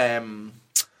entrepreneurial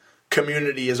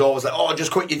community is always like, oh,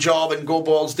 just quit your job and go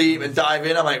balls deep and dive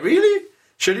in. I'm like, really?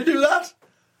 Should you do that?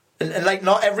 And like,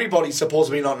 not everybody's supposed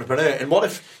to be an entrepreneur. And what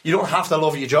if you don't have to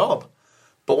love your job?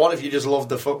 But what if you just love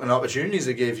the fucking opportunities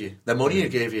it gave you, the money it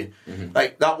gave you? Mm-hmm.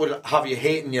 Like, that would have you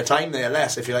hating your time there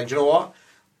less if you're like, do you know what?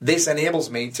 This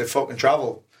enables me to fucking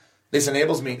travel. This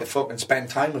enables me to fucking spend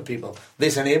time with people.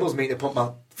 This enables me to put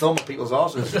my thumb up people's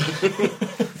arses.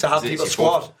 To have people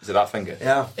squat. Is it that finger?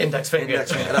 Yeah. Index finger.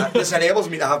 This enables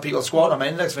me to have people squat on my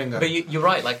index finger. But you're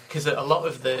right, like, because a lot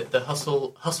of the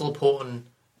hustle porn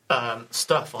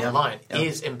stuff online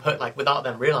is like, without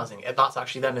them realising it, that's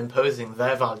actually them imposing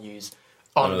their values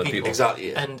on people.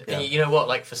 Exactly. Yeah. And you know what,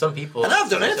 like, for some people... And I've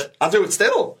done it. I do it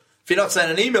still. If you're not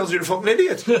sending emails, you're a fucking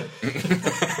idiot.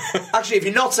 Actually, if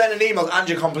you're not sending emails and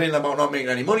you're complaining about not making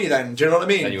any money, then do you know what I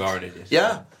mean? Then you are an idiot.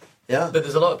 Yeah. But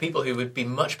there's a lot of people who would be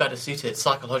much better suited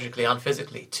psychologically and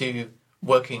physically to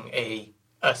working a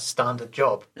standard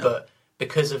job, but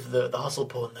because of the hustle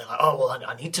porn, they're like, oh well,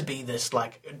 I need to be this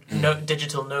like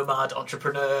digital nomad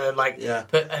entrepreneur, like,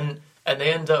 and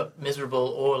they end up miserable.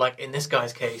 Or like in this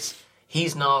guy's case,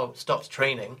 he's now stopped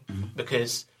training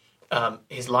because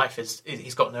his life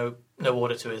he's got no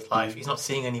order to his life. He's not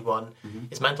seeing anyone.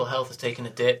 His mental health has taken a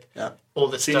dip. All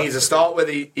this stuff. He needs to start with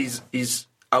his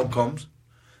outcomes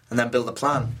and then build a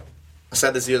plan. I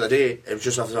said this the other day, it was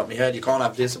just off the top of my head, you can't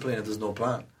have discipline if there's no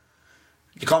plan.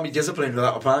 You can't be disciplined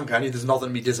without a plan, can you? There's nothing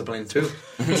to be disciplined to.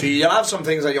 So you'll have some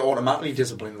things that you're automatically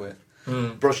disciplined with.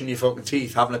 Brushing your fucking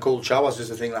teeth, having a cold shower is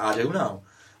just a thing that I do now.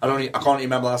 I can't even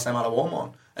remember the last time I had a warm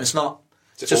one. And it's not...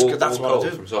 It's just all, that's all what I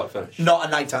do. from start to finish? Not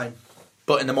at night time.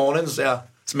 But in the mornings, yeah.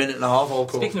 It's a minute and a half all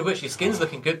cold. Speaking of which, your skin's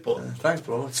looking good, Paul. Thanks,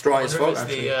 bro. It's dry as fuck,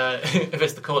 actually. If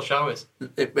it's the cold showers.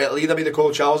 It'll either be the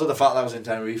cold showers or the fact that I was in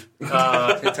Tenerife. In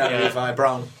Tenerife, yeah.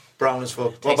 Brown as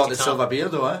fuck. What about the silver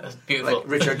beard, though, That's beautiful. Like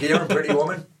Richard Gere and Pretty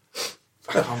Woman.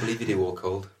 I can't believe you do all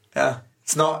cold. Yeah.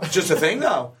 It's not it's just a thing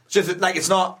now. It's just like it's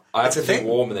not. I have it's a to thing. be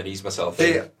warm and then ease myself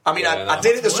in. I mean, I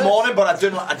did it this morning, but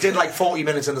I did like 40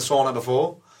 minutes in the sauna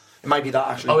before. It might be that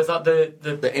actually. Oh, is that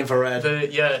the infrared?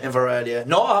 Infrared, yeah.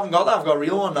 No, I haven't got that. I've got a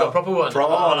real one now. Got a proper one.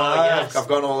 Proper one. Yes. I've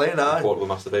gone all in now. Portable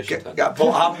masturbation tent. I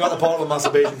haven't got the portable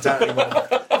masturbation tent anymore.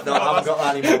 No, I haven't got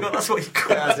that anymore. That's what you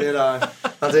call it. Yeah,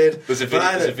 I did. There's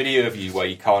a video of you where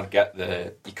you can't get the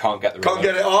remote. Can't get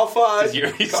it off.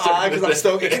 Because I'm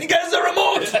stuck. Can you get us the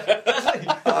remote?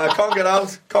 I can't get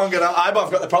out. I've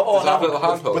got the proper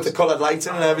one with the coloured lights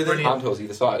in and everything. Handholds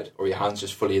either side, or your hands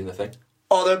just fully in the thing.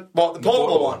 Oh, the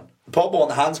portable one. The portable one,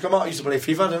 the hands come out. I used to play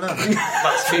FIFA, didn't I?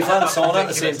 That's FIFA and sauna at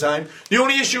the same time. The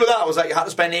only issue with that was that you had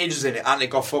to spend ages in it and it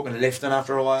got fucking lifting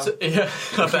after a while. So, yeah,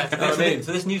 I bet. You know what I mean?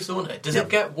 So this new sauna, does it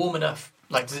get warm enough?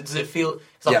 Like, does it feel...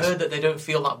 Because I've heard that they don't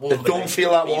feel that warm. They don't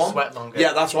feel that warm. You sweat longer.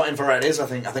 Yeah, that's what infrared is, I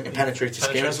think. I think it penetrates your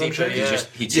skin or something.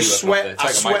 You sweat. It's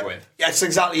like a microwave. Yeah, that's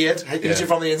exactly it. It heats you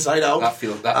from the inside out.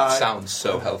 That sounds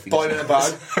so healthy. Boiling a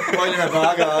bag.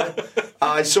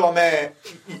 So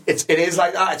it is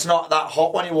like that. It's not that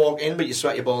hot when you walk in, but you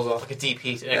sweat your balls off. Like a deep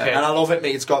heat. Okay. Yeah. And I love it,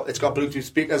 mate. It's got Bluetooth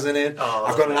speakers in it.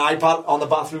 I've got an iPad on the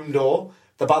bathroom door.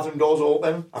 The bathroom door's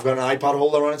open. I've got an iPad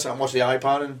holder on it, so I can watch the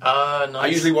iPad. And nice. I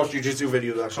usually watch jiu-jitsu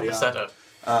videos, actually. Proper setup.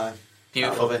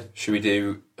 Beautiful. I love it. Should we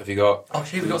do... Have you got... Oh,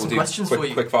 we've got some questions for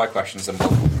you. Quick fire questions and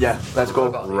let's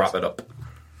go. Wrap it up.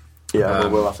 Yeah,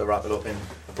 we'll have to wrap it up in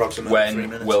approximately 3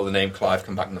 minutes. When will the name Clive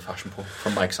come back in the fashion pool?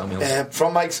 From Mike Samuels.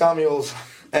 From Mike Samuels.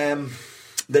 The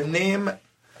name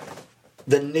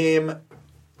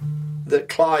that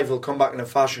Clive will come back in the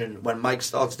fashion when Mike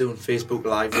starts doing Facebook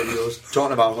Live videos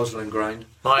talking about hustle and grind.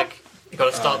 Mike, you've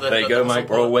got to start there you go, Mike.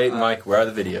 We're all waiting, Mike. Where are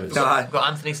the videos? We've got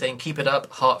Anthony saying, keep it up,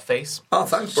 heart face. Oh,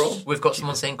 thanks, bro. We've got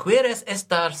someone saying, ¿Quieres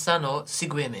estar sano?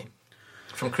 Sígueme.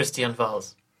 From Christian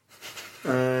Valls.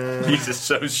 These are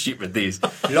so stupid, these.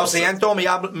 Lo siento, mi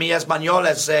español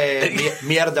es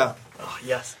mierda. Oh,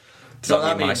 yes. So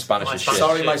that means my Spanish is shit.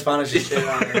 Sorry, my Spanish is shit.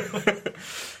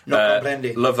 No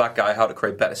comprende. Love that guy. How to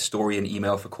create better story and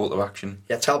email for call to action.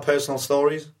 Yeah, tell personal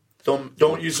stories.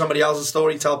 Don't use somebody else's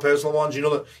story. Tell personal ones. You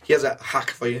know that he has a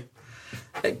hack for you.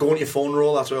 Like go on your phone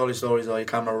roll. That's where all your stories are. Your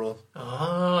camera roll.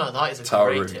 Ah, that is a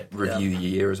great tip. Review your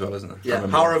year as well, isn't it? Yeah.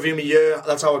 How I review my year.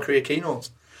 That's how I create keynotes.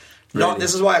 Really? No,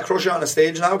 this is why I crush it on the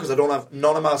stage now because I don't have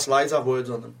none of my slides have words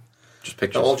on them. Just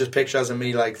pictures. They're all just pictures of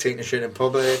me like taking a shit in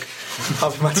public,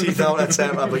 having my teeth out,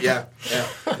 etc. But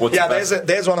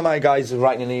there's one of my guys who's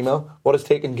writing an email. What does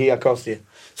taking gear cost you?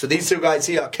 So these two guys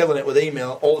here are killing it with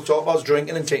email. All they talk about is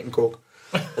drinking and taking coke.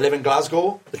 They live in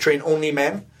Glasgow. They train only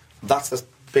men. That's the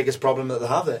biggest problem that they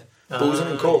have there. Boozing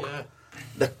and coke.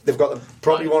 Yeah. They've got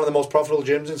probably one of the most profitable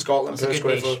gyms in Scotland per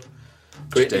square foot.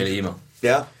 Great daily email.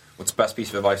 Yeah. What's the best piece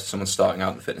of advice for someone starting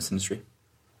out in the fitness industry?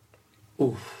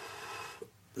 Ooh.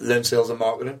 Learn sales and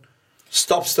marketing.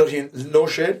 Stop studying. No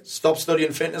shit. Stop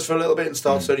studying fitness for a little bit and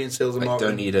start studying sales and marketing.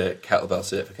 Don't need a kettlebell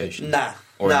certification. Nah.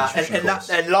 And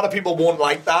a lot of people won't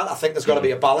like that. I think there's got to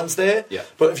be a balance there. Yeah.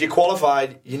 But if you're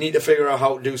qualified, you need to figure out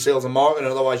how to do sales and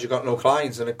marketing. Otherwise, you've got no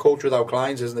clients. And a coach without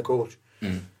clients isn't a coach.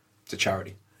 It's a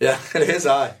charity. Yeah, it is.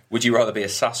 Would you rather be a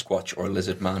Sasquatch or a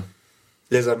lizard man?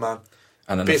 Lizard man.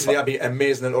 And then basically, I'd be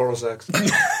amazing at oral sex.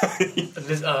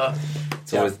 It's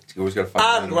always got to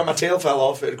find. And when my tail fell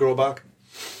off, it'd grow back.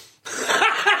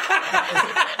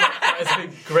 It's a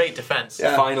great defence.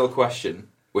 Yeah. Final question,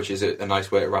 which is a nice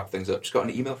way to wrap things up. Just got an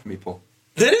email from you, Paul.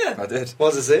 Did you? I did.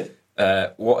 What does it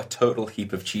say? What a total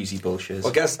heap of cheesy bullshit.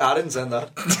 Well, guess I didn't send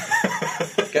that.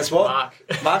 Guess what?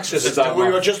 Mark's just... We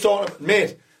were just talking...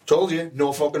 Mate, told you,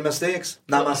 no fucking mistakes.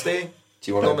 Namaste.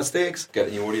 Do you want no mistakes. Get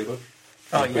in your audiobook?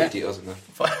 Oh, yeah. Details in there.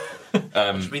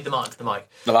 Just read them out to the mic.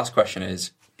 The last question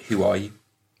is, who are you?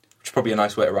 Which is probably a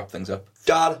nice way to wrap things up.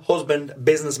 Dad, husband,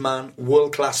 businessman,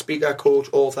 world-class speaker, coach,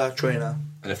 author, trainer.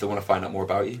 And if they want to find out more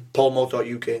about you? paulmo.uk.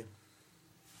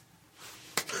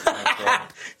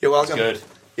 You're welcome. That's good.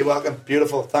 You're welcome.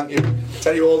 Beautiful. Thank you.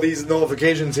 Tell you all these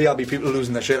notifications here, I'll be people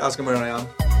losing their shit. Ask them where I am.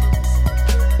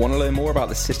 Want to learn more about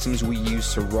the systems we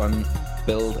use to run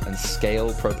build and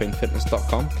scale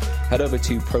propanefitness.com, head over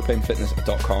to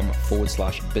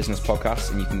propanefitness.com/business podcast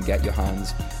and you can get your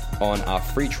hands on our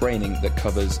free training that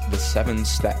covers the 7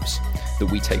 steps that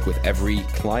we take with every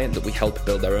client that we help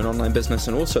build their own online business,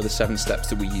 and also the 7 steps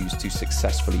that we use to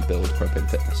successfully build Propane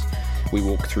Fitness. We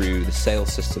walk through the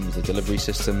sales systems, the delivery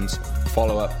systems,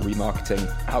 follow-up, remarketing,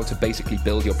 how to basically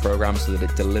build your program so that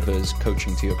it delivers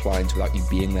coaching to your clients without you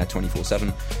being there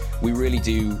 24/7. We really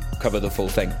do cover the full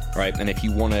thing, right? And if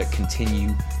you want to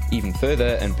continue even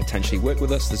further and potentially work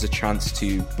with us, there's a chance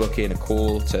to book in a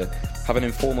call to have an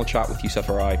informal chat with Yusuf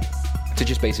or I to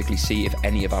just basically see if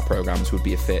any of our programs would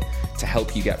be a fit to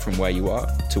help you get from where you are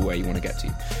to where you want to get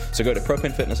to. So go to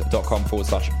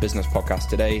propanefitness.com/business podcast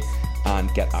today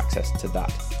and get access to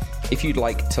that. If you'd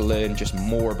like to learn just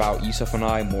more about Yusuf and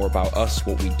I, more about us,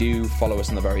 what we do, follow us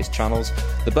on the various channels,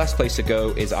 the best place to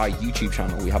go is our YouTube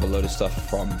channel. We have a load of stuff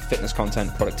from fitness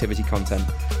content, productivity content,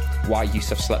 why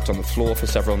Yusuf slept on the floor for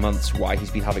several months, why he's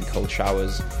been having cold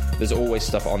showers. There's always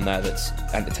stuff on there that's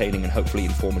entertaining and hopefully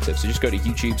informative. So just go to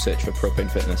YouTube, search for Propane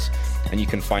Fitness, and you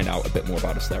can find out a bit more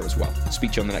about us there as well.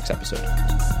 Speak to you on the next episode.